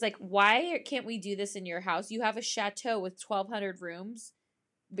off, I was like, why can't we do this in your house? You have a chateau with 1,200 rooms,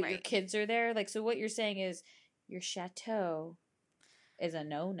 but your kids are there. Like, so what you're saying is your chateau is a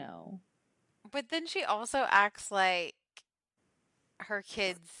no-no. But then she also acts like her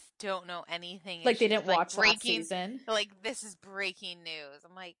kids don't know anything. Like they didn't watch last season. Like, this is breaking news.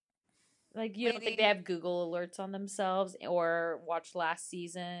 I'm like, you don't think they have Google alerts on themselves or watch last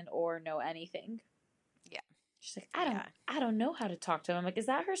season or know anything? Yeah. She's like, I don't know how to talk to him. I'm like, is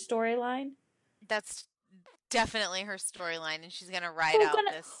that her storyline? That's definitely her storyline, and she's gonna ride out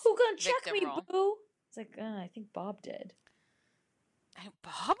this. Who gonna check me, boo? It's like, I think Bob did.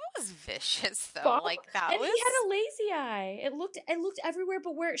 Bob was vicious though. Bob, like that and was. He had a lazy eye. It looked everywhere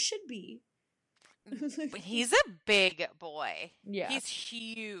but where it should be. He's a big boy. Yeah, he's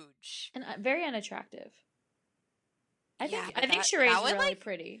huge and very unattractive. I think Sheree's really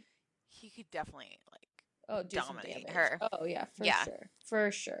pretty. He could definitely do dominate her. Oh yeah,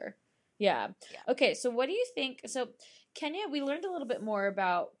 for sure. Yeah. Okay, so what do you think? So Kenya, we learned a little bit more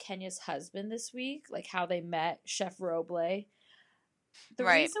about Kenya's husband this week, like how they met, Chef Roble. The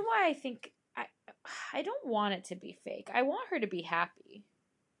reason why I think I don't want it to be fake. I want her to be happy.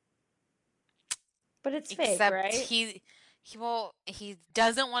 But it's fake, right? He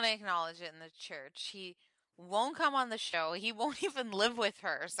doesn't want to acknowledge it in the church. He won't come on the show. He won't even live with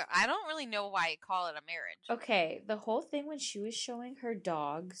her. So I don't really know why you call it a marriage. Okay, the whole thing when she was showing her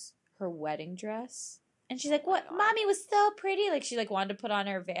dogs her wedding dress, and she's like, "What? Mommy was so pretty." Like she wanted to put on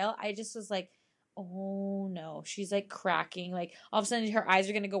her veil. I just was like, "Oh no!" She's cracking. Like all of a sudden, her eyes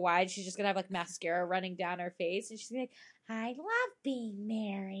are gonna go wide. She's just gonna have mascara running down her face, and she's like, "I love being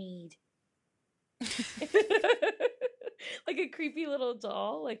married." Like a creepy little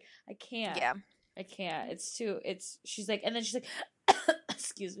doll. Like I can't. Yeah. I can't. She's like, and then she's like,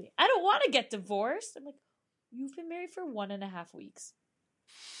 excuse me, I don't want to get divorced. I'm like, you've been married for 1.5 weeks.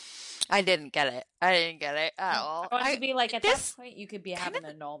 I didn't get it. I didn't get it at all. I want to be like, at that point, you could be having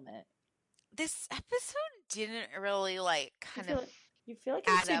an annulment. this episode didn't really like you feel like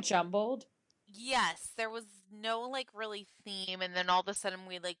it's add too up. jumbled. Yes, there was no like really theme, and then all of a sudden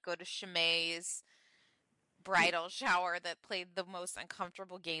we like go to Shamay's bridal shower that played the most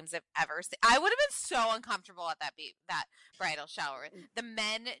uncomfortable games I've ever seen. I would have been so uncomfortable at that bridal shower. The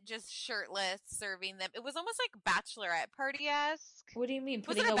men just shirtless serving them. It was almost like bachelorette party-esque. What do you mean?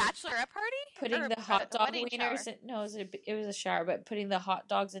 Was it a bachelorette party? Putting the hot dog wieners in, no, it was a shower, but putting the hot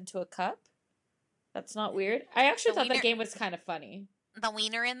dogs into a cup? That's not weird. I actually thought that game was kind of funny. The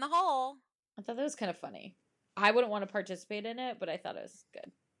wiener in the hole. I thought that was kind of funny. I wouldn't want to participate in it, but I thought it was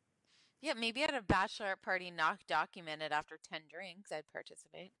good. Yeah, maybe at a bachelorette party not documented after 10 drinks, I'd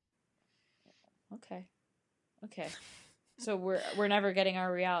participate. Okay. So we're never getting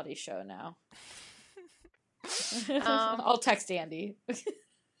our reality show now. I'll text Andy.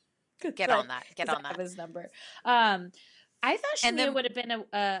 Get on that. Get on that. I have his number. I thought Shamia would have been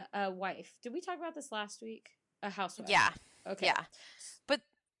a wife. Did we talk about this last week? A housewife. Yeah. Okay. Yeah. But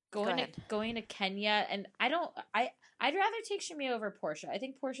going to Kenya, and I'd rather take Shamia over Portia. I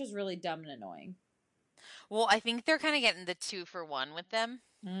think Portia's really dumb and annoying. Well, I think they're kind of getting the 2-for-1 with them.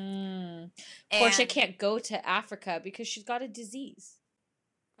 Portia can't go to Africa because she's got a disease.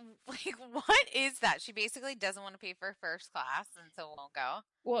 Like, what is that? She basically doesn't want to pay for first class and so won't go.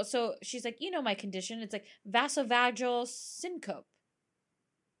 Well, so she's like, my condition. It's like vasovagal syncope.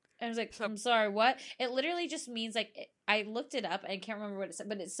 And I was like, I'm sorry, what? It literally just means like, I looked it up. I can't remember what it said,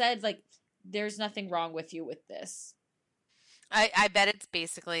 but it said like, there's nothing wrong with you with this. I bet it's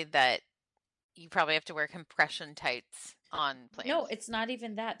basically that you probably have to wear compression tights on planes. No, it's not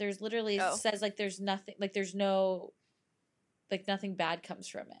even that. There's literally it says like there's nothing, like there's no, like nothing bad comes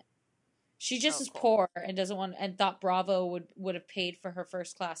from it. She just is poor and doesn't want, and thought Bravo would have paid for her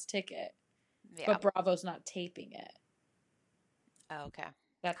first class ticket. Yeah. But Bravo's not taping it. Oh, okay.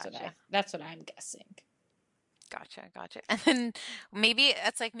 That's what I'm guessing. Gotcha. And then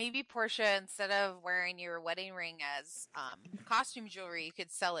maybe Portia, instead of wearing your wedding ring as costume jewelry, you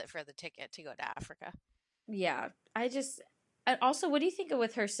could sell it for the ticket to go to Africa. Yeah. And also, what do you think of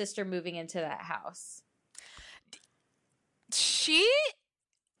with her sister moving into that house?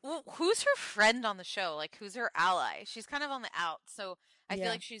 Who's her friend on the show? Like, who's her ally? She's kind of on the out, so I feel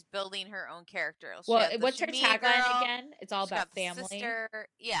like she's building her own character. Well, what's her tagline again? It's all about family. Sister.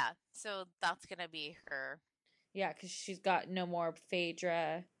 Yeah, so that's gonna be her. Yeah, because she's got no more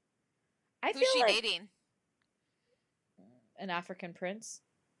Phaedra. Who's she dating? An African prince.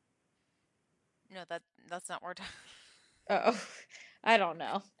 No, that's not what we're talking. Oh, I don't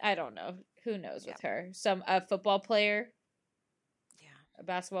know. Who knows with her? A football player. A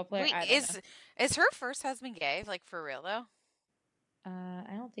basketball player. Wait, is her first husband gay? Like, for real though?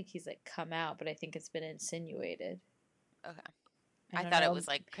 I don't think he's like come out, but I think it's been insinuated. Okay. I thought it was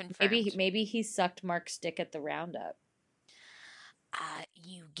like confirmed. Maybe he sucked Mark's dick at the roundup.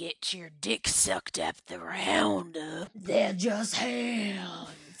 You get your dick sucked at the roundup. They're just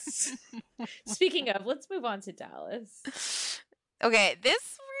hands. Speaking of, let's move on to Dallas. Okay,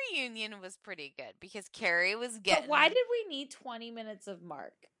 this reunion was pretty good because Carrie was getting. But why did we need 20 minutes of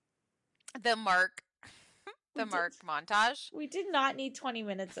Mark? The Mark montage. We did not need 20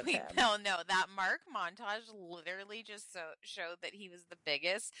 minutes of him. No, that Mark montage literally just showed that he was the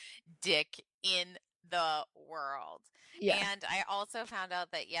biggest dick in the world. Yeah. And I also found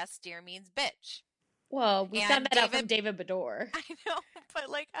out that yes, dear means bitch. Well, we found that out from David Bador. I know, but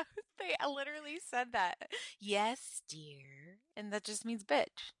like they literally said that. Yes, dear. And that just means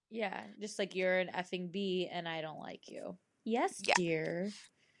bitch. Yeah, just like you're an effing B and I don't like you. Yes, dear.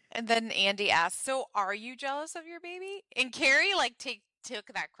 And then Andy asked, so are you jealous of your baby? And Carrie like took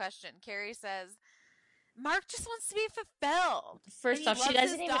that question. Carrie says, Mark just wants to be fulfilled. First off,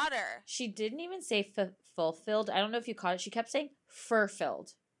 she didn't even say fulfilled. I don't know if you caught it. She kept saying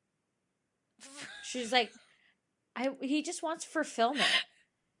fur-filled. She's like, he just wants fulfillment.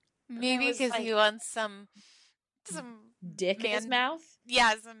 Maybe because he wants some dick in his mouth.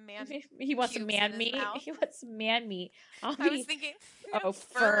 Yeah, some man. He wants some man meat. He wants some man meat. I was thinking,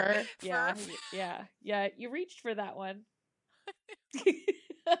 fur. Yeah. You reached for that one.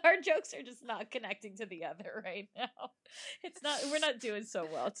 Our jokes are just not connecting to the other right now. We're not doing so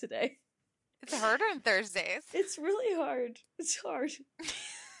well today. It's harder on Thursdays. It's really hard. It's hard.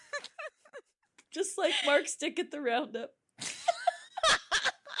 Just like Mark's dick at the roundup.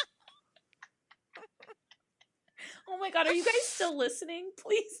 Oh my God, are you guys still listening?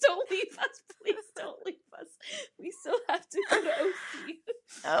 Please don't leave us. Please don't leave us. We still have to go to OC.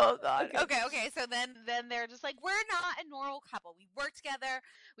 Oh God. Okay. So then they're just like, we're not a normal couple. We work together.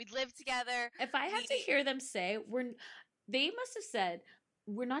 We live together. If I have to hear them say, they must have said,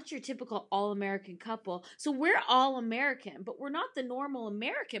 we're not your typical all-American couple. So we're all American, but we're not the normal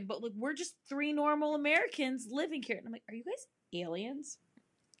American, but like we're just three normal Americans living here. And I'm like, are you guys aliens?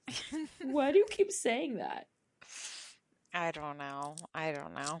 Why do you keep saying that? I don't know.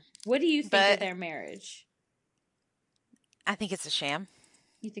 What do you think of their marriage? I think it's a sham.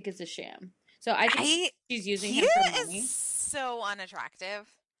 You think it's a sham? So I think she's using him for money. He is so unattractive.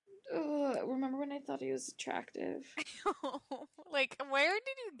 Remember when I thought he was attractive? Like, where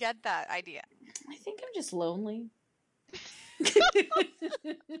did you get that idea? I think I'm just lonely.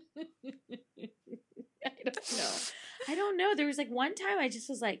 I don't know. There was like one time I just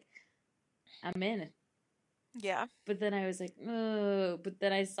was like, I'm in. Yeah. But then I was like, oh. But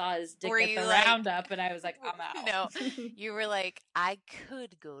then I saw his dick Were at you the like- roundup, and I was like, I'm out. No, you were like, I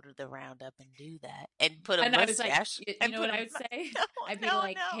could go to the roundup and do that and put a And I was mustache. like, and you know put what a I would say? No, I'd be no,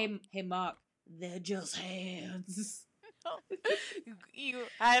 like, no. hey, Mark, they're just hands. You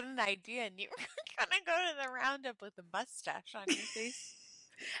had an idea and you were gonna go to the roundup with a mustache on your face.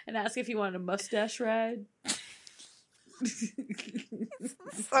 And ask if you wanted a mustache ride.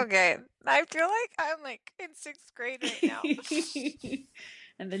 Okay, I feel like I'm like in 6th grade right now.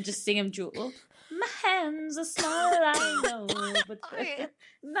 And then just sing him Jewel. My hands are small, I know, but they're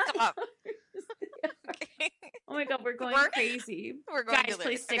not. Stop. Oh my God, we're going crazy. We're going Guys, to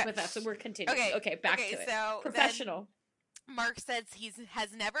please stick okay. with us. So we're continuing. Okay, back to it. So Professional. then Mark says he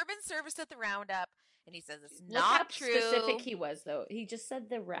has never been serviced at the roundup, and he says it's Look not how true. specific he was, though. He just said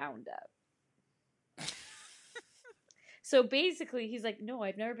the roundup. So basically, he's like, no,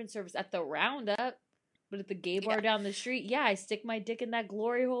 I've never been serviced at the roundup, but at the gay bar down the street, yeah, I stick my dick in that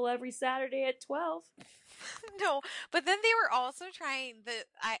glory hole every Saturday at 12. No, but then they were also trying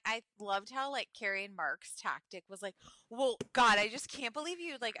I loved how like Carrie and Mark's tactic was like, well, God, I just can't believe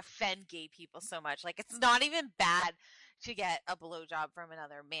you like offend gay people so much. Like it's not even bad to get a blowjob from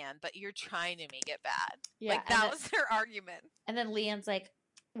another man, but you're trying to make it bad. Yeah, like that was their argument. And then Leanne's like,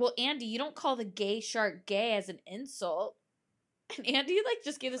 well, Andy, you don't call the gay shark gay as an insult. And Andy like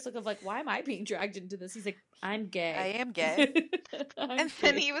just gave this look of like, why am I being dragged into this? He's like, I'm gay. I am gay. And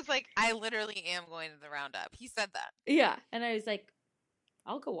then he was like, I literally am going to the roundup. He said that. Yeah. And I was like,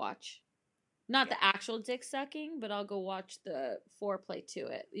 I'll go watch. Not the actual dick sucking, but I'll go watch the foreplay to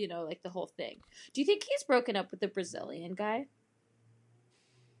it. You know, like the whole thing. Do you think he's broken up with the Brazilian guy?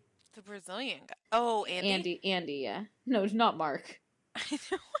 The Brazilian guy. Oh, Andy? Andy, yeah. No, not Mark. I know.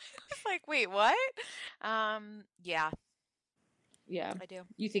 I was like, wait, what? Yeah. Yeah. I do.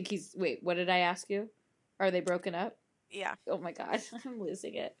 You think he's... Wait, what did I ask you? Are they broken up? Yeah. Oh my God. I'm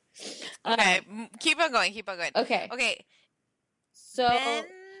losing it. Okay. Keep on going. Okay. Okay. So Then...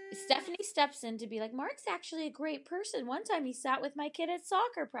 Stephanie steps in to be like, Mark's actually a great person. One time he sat with my kid at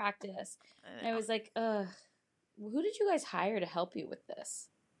soccer practice. And I was like, ugh. Who did you guys hire to help you with this?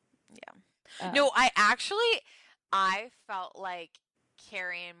 Yeah. No, I felt like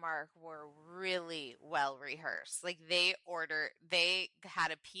Carrie and Mark were really well rehearsed. Like they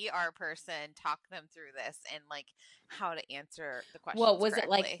had a PR person talk them through this and like how to answer the questions. What was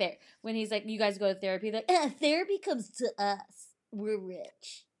correctly. it like when he's like, you guys go to therapy? Like, therapy comes to us. We're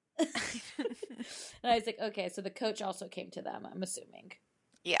rich. And I was like, okay, so the coach also came to them, I'm assuming.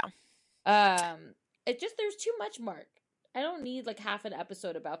 Yeah. It just, there's too much Mark. I don't need like half an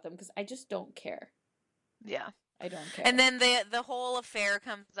episode about them because I just don't care. Yeah. I don't care. And then the whole affair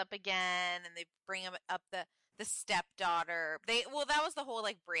comes up again, and they bring up the stepdaughter. That was the whole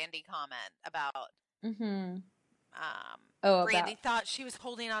like Brandy comment about. Mm-hmm. Brandy thought she was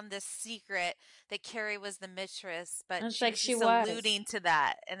holding on this secret that Carrie was the mistress, but it's she like was she just was alluding to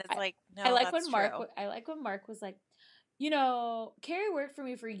that, and it's like no, I like that's when Mark. true. I like when Mark was like, you know, Carrie worked for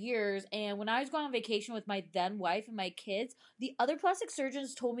me for years, and when I was going on vacation with my then wife and my kids, the other plastic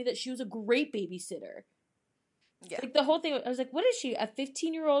surgeons told me that she was a great babysitter. Yeah. Like the whole thing, I was like, what is she? A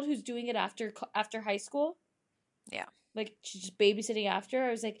 15-year-old who's doing it after high school? Yeah. Like she's just babysitting after?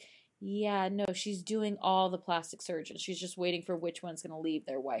 I was like, yeah, no, she's doing all the plastic surgeons. She's just waiting for which one's going to leave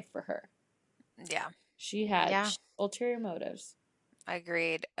their wife for her. Yeah. She had ulterior motives.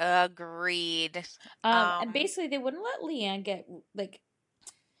 Agreed. And basically they wouldn't let Leanne get like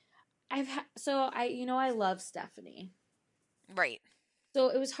I love Stephanie. Right. So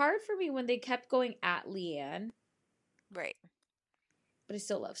it was hard for me when they kept going at Leanne. Right. But I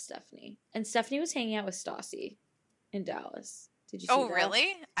still love Stephanie. And Stephanie was hanging out with Stassi in Dallas. Did you see that? Oh,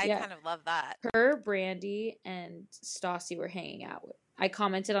 really? I kind of love that. Her, Brandy, and Stassi were hanging out with. I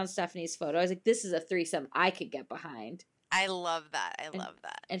commented on Stephanie's photo. I was like, this is a threesome I could get behind. I love that. Love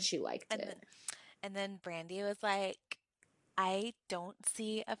that. And she liked it. And then Brandy was like, I don't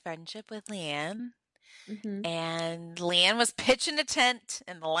see a friendship with Leanne. And Leanne was pitching a tent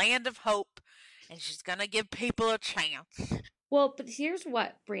in the land of hope, and she's going to give people a chance. Well, but here's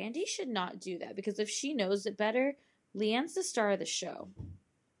what. Brandy should not do that, because if she knows it better, Leanne's the star of the show.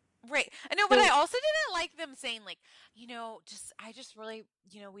 Right. I know, but I also didn't like them saying, like, I just really,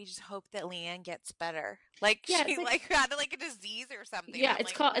 we just hope that Leanne gets better. Like, she had like a disease or something. Yeah,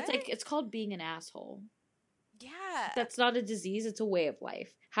 it's called being an asshole. Yeah. That's not a disease, it's a way of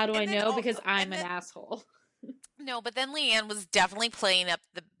life. How do I know? Because I'm an asshole. No, but then Leanne was definitely playing up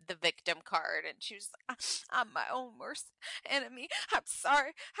the victim card, and she was like, I'm my own worst enemy. I'm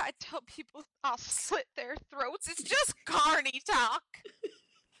sorry. I tell people I'll slit their throats. It's just carny talk.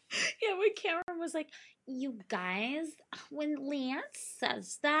 Yeah, when Cameron was like, you guys, when Leanne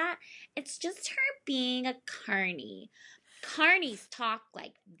says that, it's just her being a carny. Carnies talk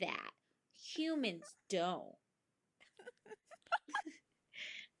like that. Humans don't.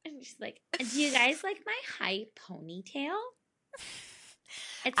 And she's like, do you guys like my high ponytail?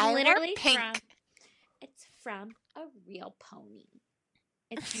 It's literally pink. It's from a real pony.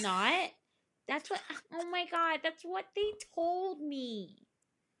 It's not? Oh my God, that's what they told me.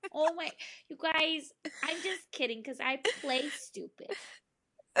 Oh my, you guys, I'm just kidding because I play stupid.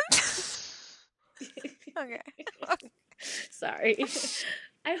 Okay. Sorry.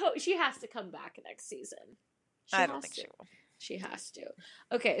 I hope she has to come back next season. I don't think she will. She has to.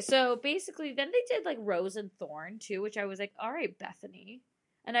 Okay, so basically, then they did like Rose and Thorn too, which I was like, all right, Bethany.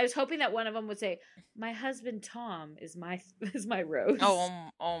 And I was hoping that one of them would say, my husband Tom is my Rose.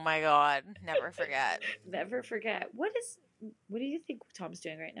 Oh my God. Never forget. Never forget. What do you think Tom's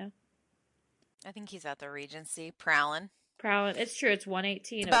doing right now? I think he's at the Regency, prowling. It's true. It's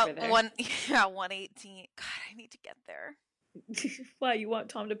 118 about over there. 118. God, I need to get there. Why, you want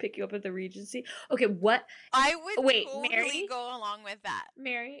Tom to pick you up at the Regency? Okay, what? I would totally Mary? go along with that.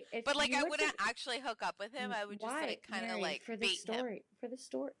 Mary, but like I wouldn't actually hook up with him. I would just like kind of like for the bait story. him. For the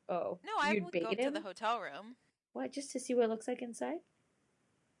story. Oh. No, I would go to the hotel room. What, just to see what it looks like inside?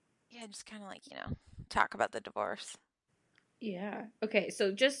 Yeah, just kind of like, talk about the divorce. Yeah. Okay,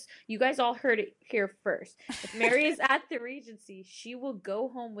 so just, you guys all heard it here first. If Mary is at the Regency, she will go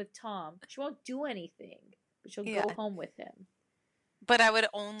home with Tom. She won't do anything, but she'll go home with him. But I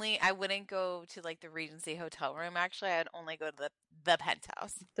wouldn't go to like the Regency hotel room, actually. I'd only go to the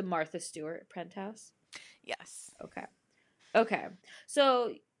penthouse. The Martha Stewart penthouse? Yes. Okay.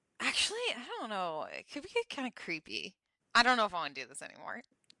 So, actually, I don't know. It could get kind of creepy. I don't know if I want to do this anymore.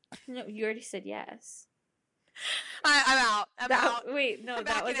 No, you already said yes. I'm out. I'm out. Wait, no,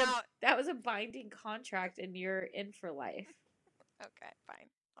 that was a binding contract, and you're in for life. Okay, fine.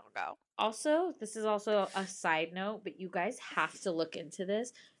 I'll go. Also, this is also a side note, but you guys have to look into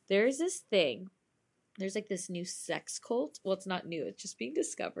this. There's this thing. There's like this new sex cult. Well, it's not new. It's just being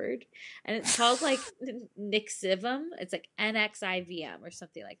discovered. And it's called like Nixivum. It's like NXIVM or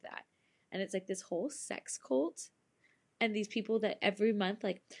something like that. And it's like this whole sex cult. And these people that every month,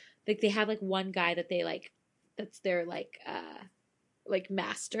 like they have like one guy that they like, that's their like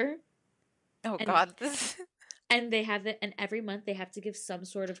master. Oh, God. And they have that, and every month they have to give some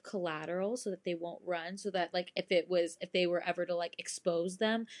sort of collateral so that they won't run. So that like if they were ever to like expose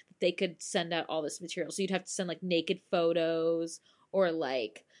them, they could send out all this material. So you'd have to send like naked photos or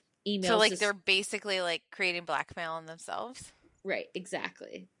like emails. So like they're basically like creating blackmail on themselves. Right,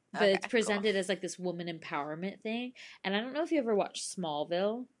 exactly. But it's presented as like this woman empowerment thing. And I don't know if you ever watched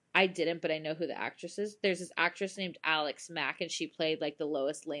Smallville. I didn't, but I know who the actress is. There's this actress named Alex Mack, and she played like the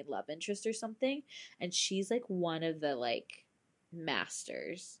Lois Lane love interest or something. And she's like one of the like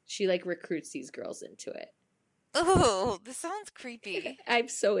masters. She like recruits these girls into it. Oh, this sounds creepy. I'm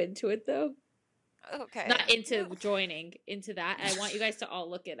so into it though. Okay. Not into joining, into that. I want you guys to all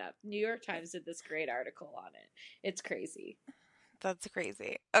look it up. New York Times did this great article on it. It's crazy. That's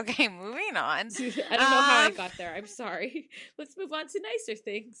crazy. Okay, moving on. I don't know how I got there. I'm sorry. Let's move on to nicer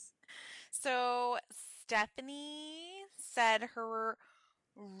things. So Stephanie said her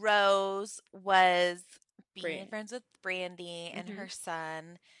Rose was being friends with Brandy and her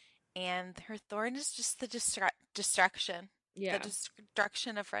son, and her thorn is just the destruction. Yeah. The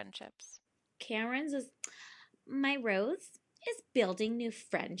destruction of friendships. Karen's is, my Rose is building new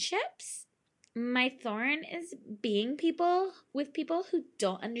friendships. My thorn is being with people who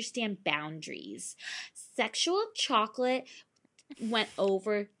don't understand boundaries. Sexual chocolate went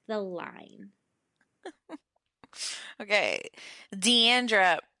over the line. Okay.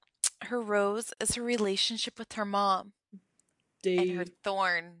 Deandra, her rose is her relationship with her mom. And her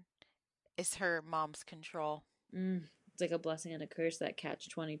thorn is her mom's control. It's like a blessing and a curse, that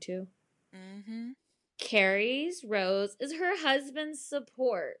catch-22. Mm-hmm. Carrie's rose is her husband's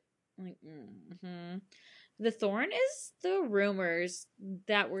support. Like, The thorn is the rumors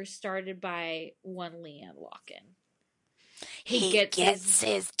that were started by one Leanne Walken. He gets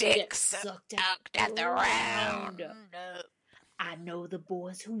his dick sucked out at the round. I know the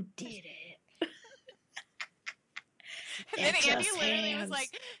boys who did it. And then Andy literally was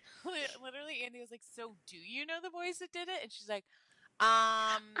like, so do you know the boys that did it? And she's like,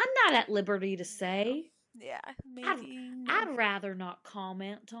 I'm not at liberty to say. Yeah, maybe. I'd rather not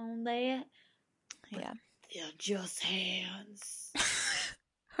comment on that. Yeah. They're just hands.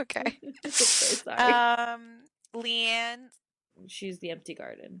 Okay. Sorry. Leanne. She's the empty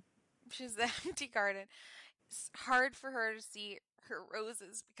garden. She's the empty garden. It's hard for her to see her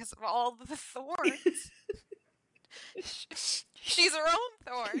roses because of all the thorns. She's her own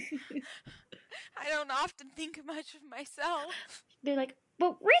thorn. I don't often think much of myself. They're like,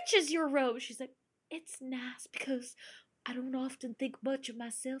 but Rich is your rose. She's like, it's nice because I don't often think much of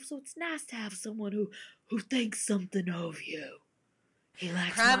myself, so it's nice to have someone who thinks something of you. He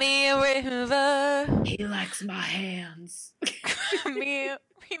likes He likes my hands.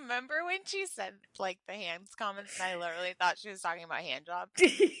 Remember when she said like the hands comments and I literally thought she was talking about hand jobs?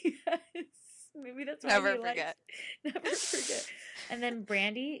 Yes. Maybe that's why Never forget. Never forget. And then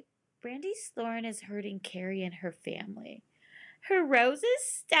Brandy's thorn is hurting Carrie and her family. Her rose is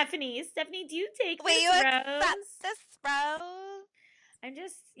Stephanie. Stephanie, do you take this rose? This rose? I'm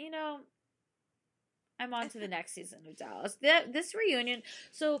just, I'm on to the next season of Dallas. This reunion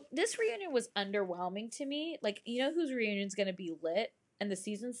was underwhelming to me. Like, you know whose reunion's going to be lit and the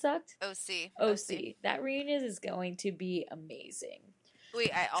season sucked? OC. That reunion is going to be amazing. Wait,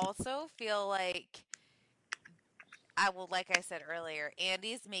 I also feel like like I said earlier,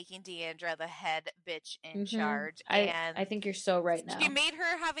 Andy's making Deandra the head bitch in charge. And I think you're so right now. She made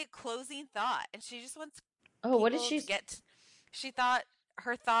her have a closing thought, and she just wants. Oh, what did she get?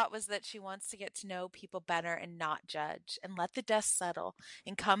 Her thought was that she wants to get to know people better and not judge, and let the dust settle,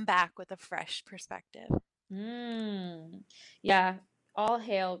 and come back with a fresh perspective. Yeah. All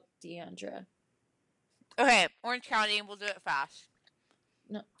hail Deandra. Okay, Orange County. We'll do it fast.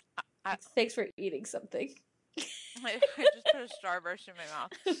 No, thanks for eating something. I just put a starburst in my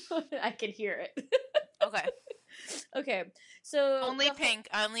mouth. I can hear it. Okay. So only pink.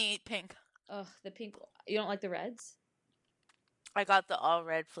 I only eat pink. Oh, the pink. You don't like the reds? I got the all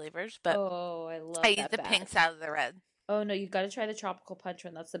red flavors, but I love. I eat the pinks out of the red. Oh no, you've got to try the tropical punch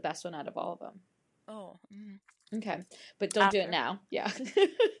one. That's the best one out of all of them. Oh. Okay, but don't do it now. Yeah.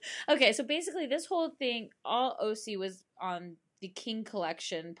 Okay, so basically, this whole thing, all OC was on the King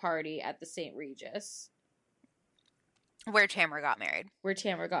Collection party at the St. Regis. Where Tamara got married.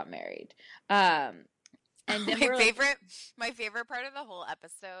 And then my favorite part of the whole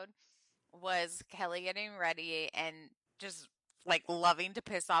episode was Kelly getting ready and just like loving to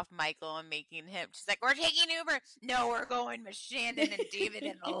piss off Michael and making him. She's like, "We're taking Uber." No, we're going with Shannon and David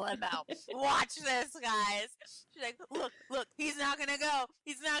in the limo. Watch this, guys. She's like, "Look, he's not gonna go.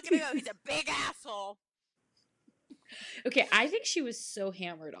 He's a big asshole." Okay, I think she was so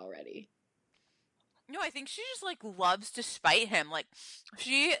hammered already. No, I think she just like loves to spite him. Like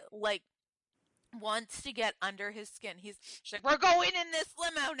she like wants to get under his skin. She's like, "We're going in this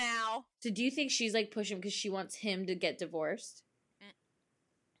limo now." So do you think she's like pushing because she wants him to get divorced?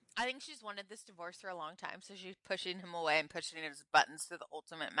 I think she's wanted this divorce for a long time, so she's pushing him away and pushing his buttons to the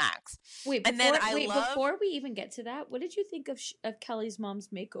ultimate max. Before we even get to that, what did you think of Kelly's mom's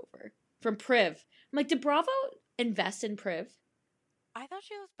makeover from Priv? I'm like, did Bravo invest in Priv? I thought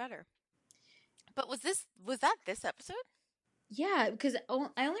she was better. But was that this episode? Yeah, because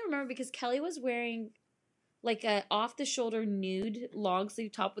I only remember because Kelly was wearing like a off the shoulder nude long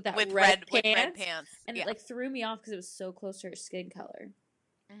sleeve top with red pants, and it like threw me off because it was so close to her skin color.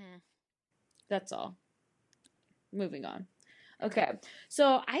 Mm-hmm. That's all. Moving on. Okay,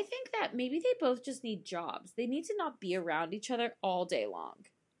 so I think that maybe they both just need jobs. They need to not be around each other all day long.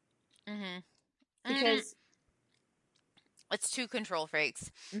 Mm-hmm. Because it's two control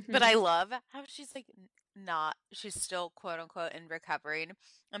freaks. Mm-hmm. But I love how she's like she's still quote unquote in recovery,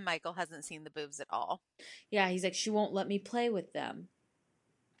 and Michael hasn't seen the boobs at all. Yeah, he's like, she won't let me play with them.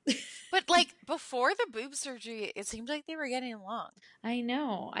 But like before the boob surgery, it seemed like they were getting along. I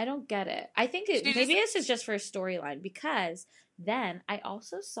know. I don't get it. I think maybe this is just for a storyline, because then I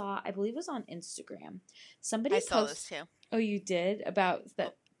also saw, I believe it was on Instagram, somebody saw this too. Oh, you did? About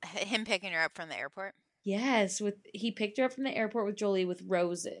him picking her up from the airport? Yes, he picked her up from the airport with Jolie with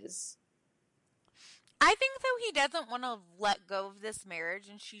roses. I think though he doesn't want to let go of this marriage,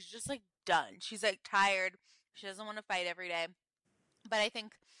 and she's just like done. She's like tired. She doesn't want to fight every day. But I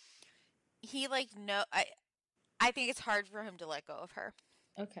think he like I think it's hard for him to let go of her.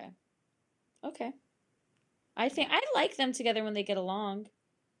 Okay. Okay. I think I like them together when they get along.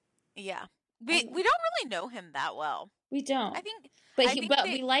 Yeah. We don't really know him that well. We don't. I think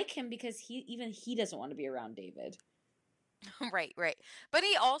we like him because he doesn't want to be around David. Right. But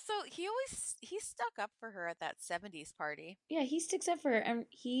he always stuck up for her at that 70s party. Yeah, he sticks up for her, and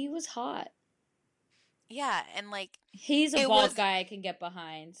he was hot. Yeah, and like he's a bald guy I can get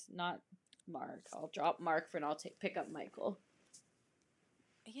behind, not Mark. I'll drop Mark and I'll pick up Michael.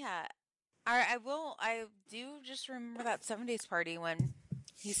 Yeah. I do just remember that 70s party when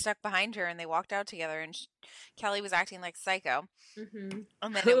he stuck behind her and they walked out together and Kelly was acting like psycho. Mm-hmm.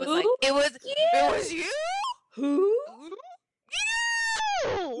 And then it was like, it was you? Who?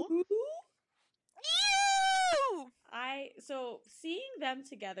 You! So seeing them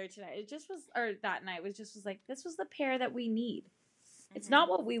together tonight, that night was like, this was the pair that we need. Mm-hmm. It's not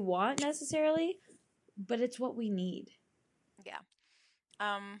what we want necessarily, but it's what we need. Yeah.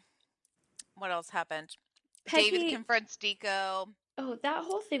 What else happened? Peggy, David confronts Deco. Oh, that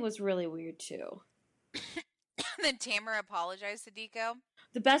whole thing was really weird too. Then Tamara apologized to Deco.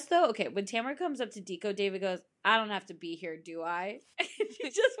 The best though, okay, when Tamara comes up to Deco, David goes, I don't have to be here, do I? And he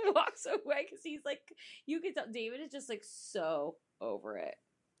just walks away because he's like, you can tell David is just like so over it.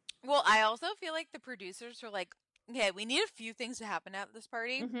 Well, I also feel like the producers were like, okay, we need a few things to happen at this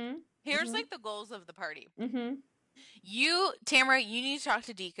party. Mm-hmm. Here's like the goals of the party. Mm-hmm. Tamara, you need to talk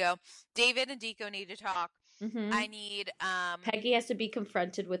to Deco. David and Deco need to talk. Mm-hmm. I need Peggy has to be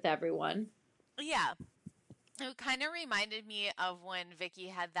confronted with everyone. Yeah. It kind of reminded me of when Vicky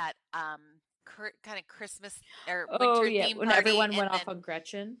had that kind of Christmas or winter theme when party everyone went off on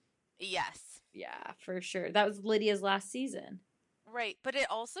Gretchen. Yes. Yeah, for sure. That was Lydia's last season. Right, but it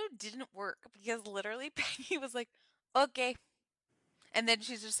also didn't work because literally Peggy was like, okay. And then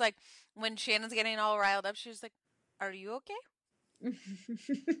she's just like, when Shannon's getting all riled up, she's like, are you okay?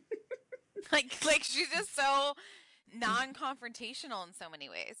 like she's just so non-confrontational in so many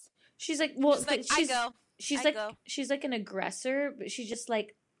ways. She's like, well, she's like, she's like an aggressor, but she's just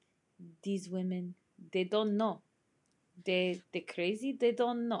like, these women, they don't know. They're crazy. They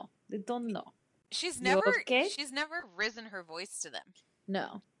don't know. She's never risen her voice to them.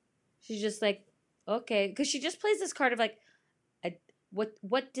 No. She's just like, okay. Because she just plays this card of like,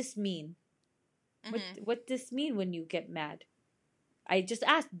 what this mean? Mm-hmm. What this mean when you get mad? I just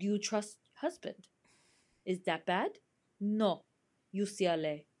asked, do you trust husband? Is that bad? No.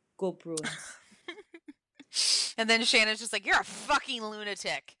 UCLA. Go Bruins. And then Shannon's just like, you're a fucking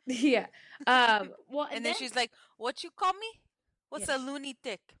lunatic. Yeah. Well, and then she's like, what you call me? What's a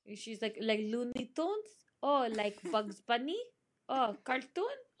lunatic? She's like Looney Tunes? Oh, like Bugs Bunny? Oh, cartoon?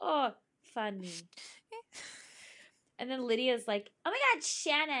 Oh, funny. And then Lydia's like, oh my God,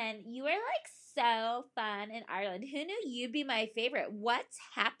 Shannon, you were like so fun in Ireland. Who knew you'd be my favorite? What's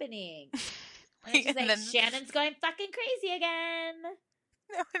happening? And she's like, Shannon's going fucking crazy again.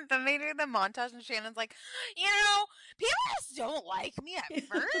 And then they do the montage and Shannon's like, people just don't like me at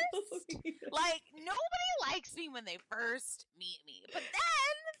first. Like, nobody likes me when they first meet me. But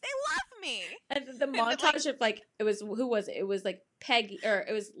then they love me. And the montage of like, who was it? It was like Peggy, or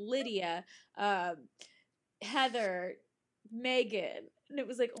it was Lydia, Heather, Megan. And it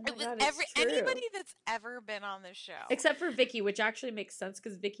was like, oh my God, it's true. Anybody that's ever been on this show. Except for Vicky, which actually makes sense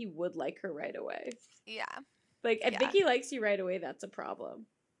because Vicky would like her right away. Yeah. Like, if Vicky likes you right away, that's a problem.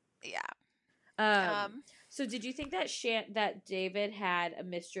 Yeah. So did you think that that David had a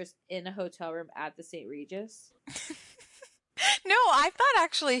mistress in a hotel room at the St. Regis? No, I thought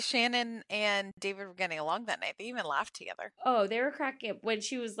actually Shannon and David were getting along that night. They even laughed together. Oh, they were cracking up when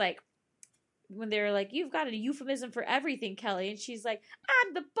she was like, when they were like, you've got a euphemism for everything, Kelly. And she's like,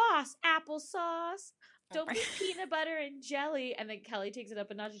 I'm the boss, applesauce. Don't be peanut butter and jelly. And then Kelly takes it up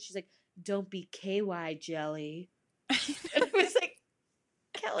a notch and she's like, don't be KY jelly. And it was like,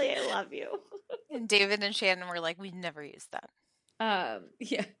 Kelly, I love you. And David and Shannon were like, we never use that.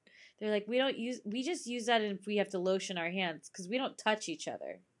 Yeah. They're like, we just use that if we have to lotion our hands because we don't touch each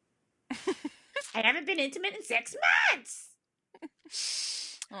other. I haven't been intimate in 6 months.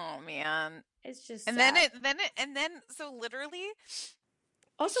 Oh man. It's just and sad. then so literally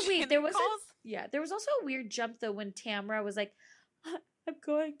also wait, there was also a weird jump though when Tamara was like, I'm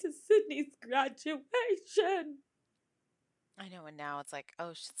going to Sydney's graduation. I know, and now it's like,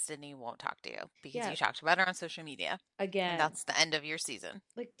 oh, Sydney won't talk to you because you talked about her on social media. Again. And that's the end of your season.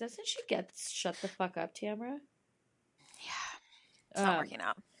 Like, doesn't she get shut the fuck up, Tamara? Yeah. It's not working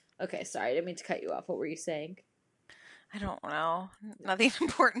out. Okay, sorry. I didn't mean to cut you off. What were you saying? I don't know. Nothing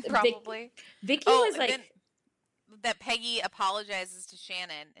important, probably. Vicky was like... that Peggy apologizes to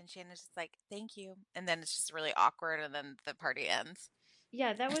Shannon, and Shannon's just like, thank you. And then it's just really awkward, and then the party ends.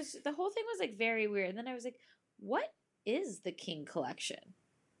 Yeah, that was the whole thing was like very weird. And then I was like, what is the King collection?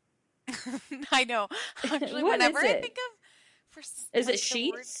 I know. Actually, What whenever is I it? think of Is like, it the word-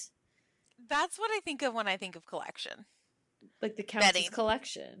 sheets? that's what I think of when I think of collection. Like the Countess Bedding.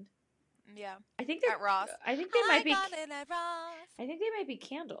 collection. Yeah. I think they're At Ross. I think they might be got it at Ross. I think they might be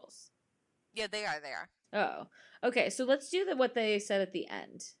candles. Yeah, they are. They are. Oh. Okay, so let's do what they said at the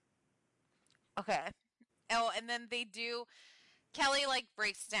end. Okay. Oh, and then they do. Kelly like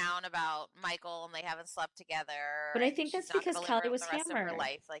breaks down about Michael and they haven't slept together. But I and think she's that's not because gonna live Kelly her- was the rest of her hammered.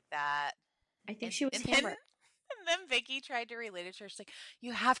 life like that. I think And- she was and hammered. And then Vicky tried to relate it to her. She's like,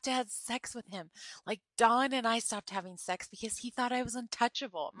 "You have to have sex with him." Like Don and I stopped having sex because he thought I was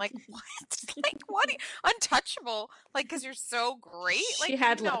untouchable. I'm like, what? Like what? Untouchable? Like because you're so great? She Like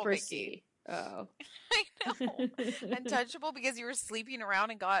had no, leprosy. Vicky. Oh. I know. Untouchable because you were sleeping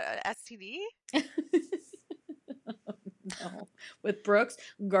around and got an STD. No. With Brooks,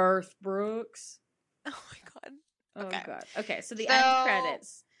 Garth Brooks. Oh my god. Oh Okay. god. Okay, so the So- end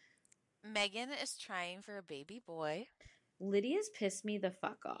credits. Megan is trying for a baby boy. Lydia's pissed me the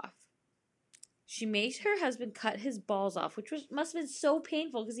fuck off. She made her husband cut his balls off, which must have been so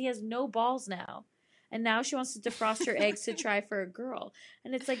painful because he has no balls now. And now she wants to defrost her eggs to try for a girl.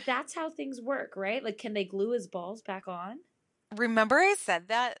 And it's like, that's how things work, right? Like, can they glue his balls back on? Remember I said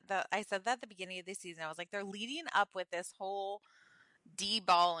that? I said that at the beginning of the season. I was like, they're leading up with this whole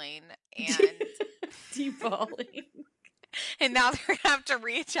deballing and Deballing. and now they're gonna have to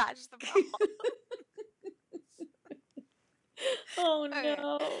reattach the ball. Oh Okay.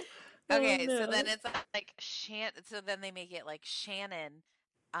 no. Okay, Oh, so no. then it's like so then they make it like Shannon,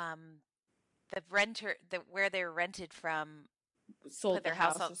 the renter, where they were rented from, sold put their the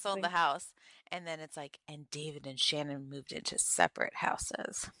house house. up, sold the house, and then it's like, and David and Shannon moved into separate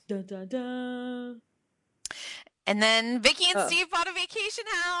houses. Dun, dun, dun. And then Vicky and Oh. Steve bought a vacation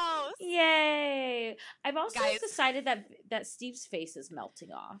house. Yay! I've also Guys. decided that Steve's face is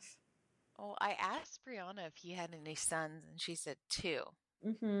melting off. Oh, I asked Brianna if he had any sons, and she said 2,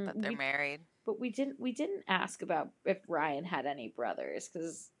 Mm-hmm. but they're married. But we didn't ask about if Ryan had any brothers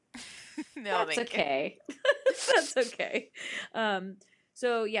because No, that's thank you. okay. That's okay.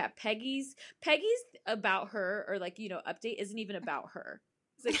 So yeah, Peggy's about her, or like, update isn't even about her.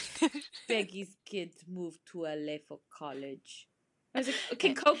 It's like Peggy's kids moved to LA for college. I was like,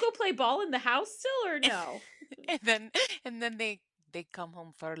 can Coco play ball in the house still or no? and then they come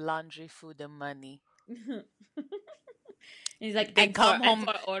home for laundry, food, and money. And he's like, They and come for, and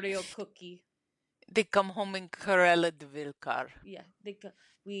home- for Oreo cookie. They come home in Corella de Ville car. Yeah,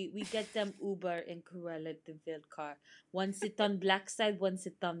 we get them Uber in Cruella de Vil car. One sit on black side, one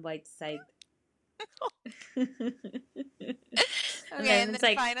sit on white side. Okay, and it's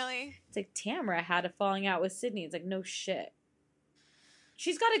then like, finally, it's like Tamara had a falling out with Sydney. It's like, no shit.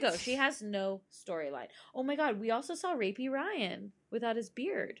 She's got to go. She has no storyline. Oh my god, we also saw Rapey Ryan without his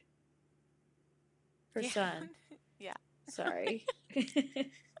beard. Her Yeah. son. Yeah. Sorry.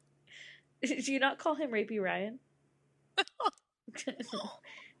 Did you not call him Rapey Ryan?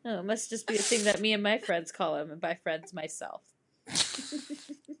 No, it must just be a thing that me and my friends call him, and by friends, myself.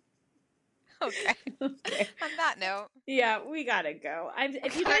 Okay. Okay. On that note, Yeah, we gotta go.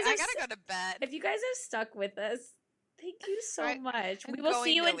 If you guys I have gotta go to bed. If you guys have stuck with us, thank you so Right. much. I'm We will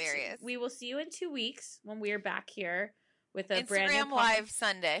see going you delirious. we will see you in 2 weeks when we are back here with a brand new Instagram Live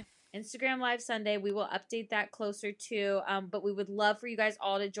Sunday. Instagram Live Sunday. We will update that closer to. But we would love for you guys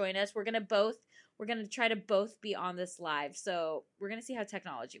all to join us. We're gonna try to both be on this live. So we're gonna see how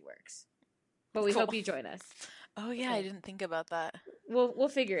technology works. But we Cool. hope you join us. Oh yeah, I didn't think about that. We'll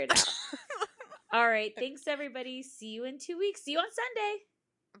figure it out. All right. Thanks everybody. See you in 2 weeks. See you on Sunday.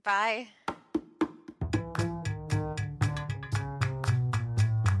 Bye.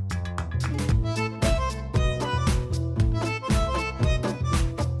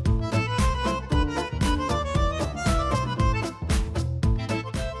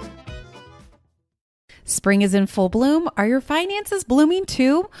 Spring is in full bloom. Are your finances blooming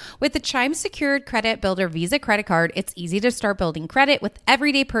too? With the Chime Secured Credit Builder Visa credit card, it's easy to start building credit with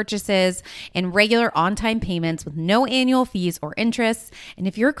everyday purchases and regular on-time payments with no annual fees or interest. And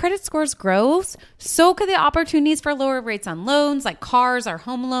if your credit scores grows, so could the opportunities for lower rates on loans like cars or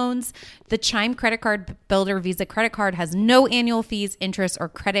home loans. The Chime Credit Card Builder Visa credit card has no annual fees, interest, or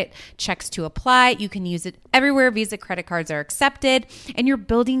credit checks to apply. You can use it everywhere Visa credit cards are accepted, and you're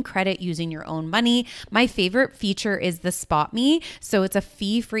building credit using your own money. My favorite feature is the Spot Me. So it's a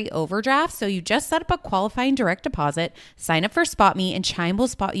fee-free overdraft. So you just set up a qualifying direct deposit, sign up for Spot Me, and Chime will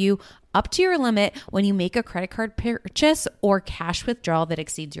spot you up to your limit when you make a credit card purchase or cash withdrawal that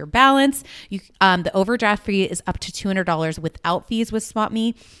exceeds your balance. The overdraft fee is up to $200 without fees with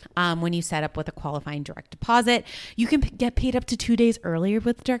SpotMe when you set up with a qualifying direct deposit. You can get paid up to 2 days earlier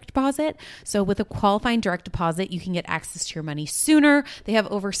with direct deposit. So with a qualifying direct deposit, you can get access to your money sooner. They have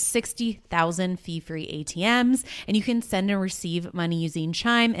over 60,000 fee-free ATMs, and you can send and receive money using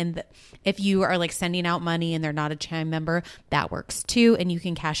Chime. And if you are like sending out money and they're not a Chime member, that works too. And you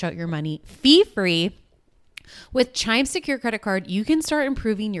can cash out your money fee-free. With Chime Secure Credit Card, you can start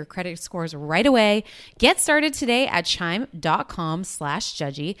improving your credit scores right away. Get started today at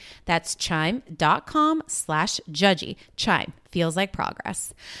chime.com/judgy. That's chime.com/judgy. Chime feels like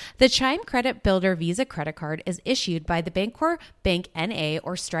progress. The Chime Credit Builder Visa Credit Card is issued by the Bancorp Bank N.A.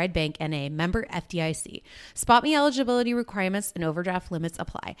 or Stride Bank N.A. member FDIC. SpotMe eligibility requirements and overdraft limits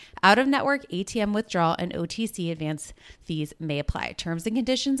apply. Out-of-network ATM withdrawal and OTC advance fees may apply. Terms and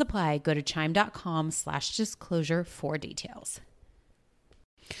conditions apply. Go to chime.com/disclosure for details.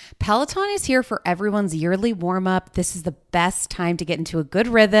 Peloton is here for everyone's yearly warm-up. This is the best time to get into a good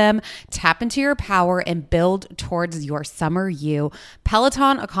rhythm, tap into your power, and build towards your summer you.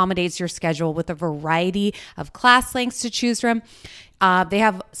 Peloton accommodates your schedule with a variety of class lengths to choose from. They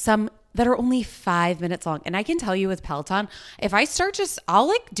have some that are only 5 minutes long. And I can tell you with Peloton, if I start I'll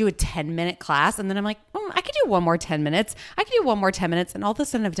like do a 10-minute class and then I'm like, I could do one more 10 minutes. I could do one more 10 minutes. And all of a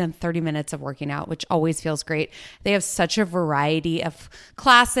sudden I've done 30 minutes of working out, which always feels great. They have such a variety of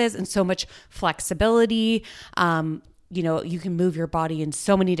classes and so much flexibility. You can move your body in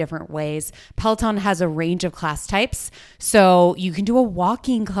so many different ways. Peloton has a range of class types. So you can do a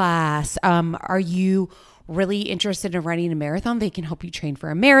walking class. Are you really interested in running a marathon? They can help you train for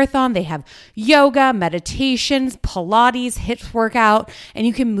a marathon. They have yoga, meditations, Pilates, HIIT workout, and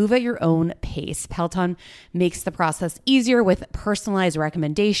you can move at your own pace. Peloton makes the process easier with personalized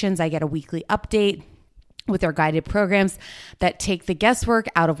recommendations. I get a weekly update with their guided programs that take the guesswork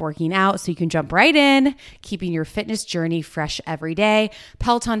out of working out so you can jump right in, keeping your fitness journey fresh every day.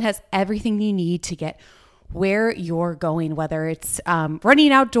 Peloton has everything you need to get where you're going, whether it's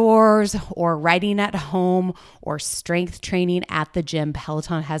running outdoors or riding at home or strength training at the gym.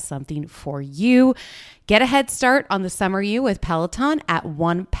 Peloton has something for you. Get a head start on the summer you with Peloton at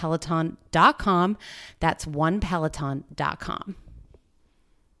onepeloton.com. That's onepeloton.com.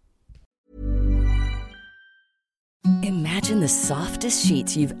 Imagine the softest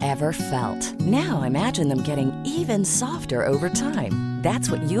sheets you've ever felt. Now imagine them getting even softer over time.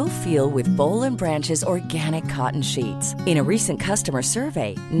 That's what you'll feel with Boll & Branch's organic cotton sheets. In a recent customer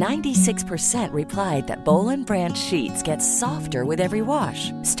survey, 96% replied that Boll & Branch sheets get softer with every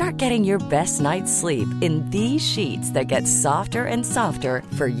wash. Start getting your best night's sleep in these sheets that get softer and softer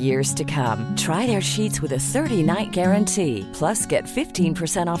for years to come. Try their sheets with a 30-night guarantee. Plus, get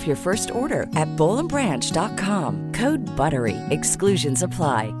 15% off your first order at bollandbranch.com. Code BUTTERY. Exclusions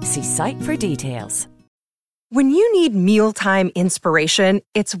apply. See site for details. When you need mealtime inspiration,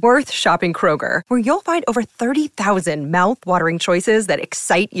 it's worth shopping Kroger, where you'll find over 30,000 mouth-watering choices that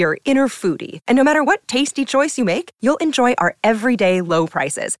excite your inner foodie. And no matter what tasty choice you make, you'll enjoy our everyday low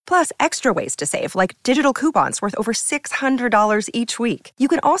prices, plus extra ways to save, like digital coupons worth over $600 each week. You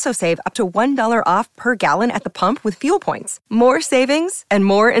can also save up to $1 off per gallon at the pump with fuel points. More savings and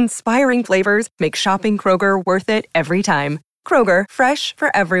more inspiring flavors make shopping Kroger worth it every time. Kroger, fresh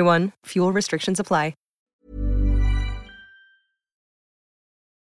for everyone. Fuel restrictions apply.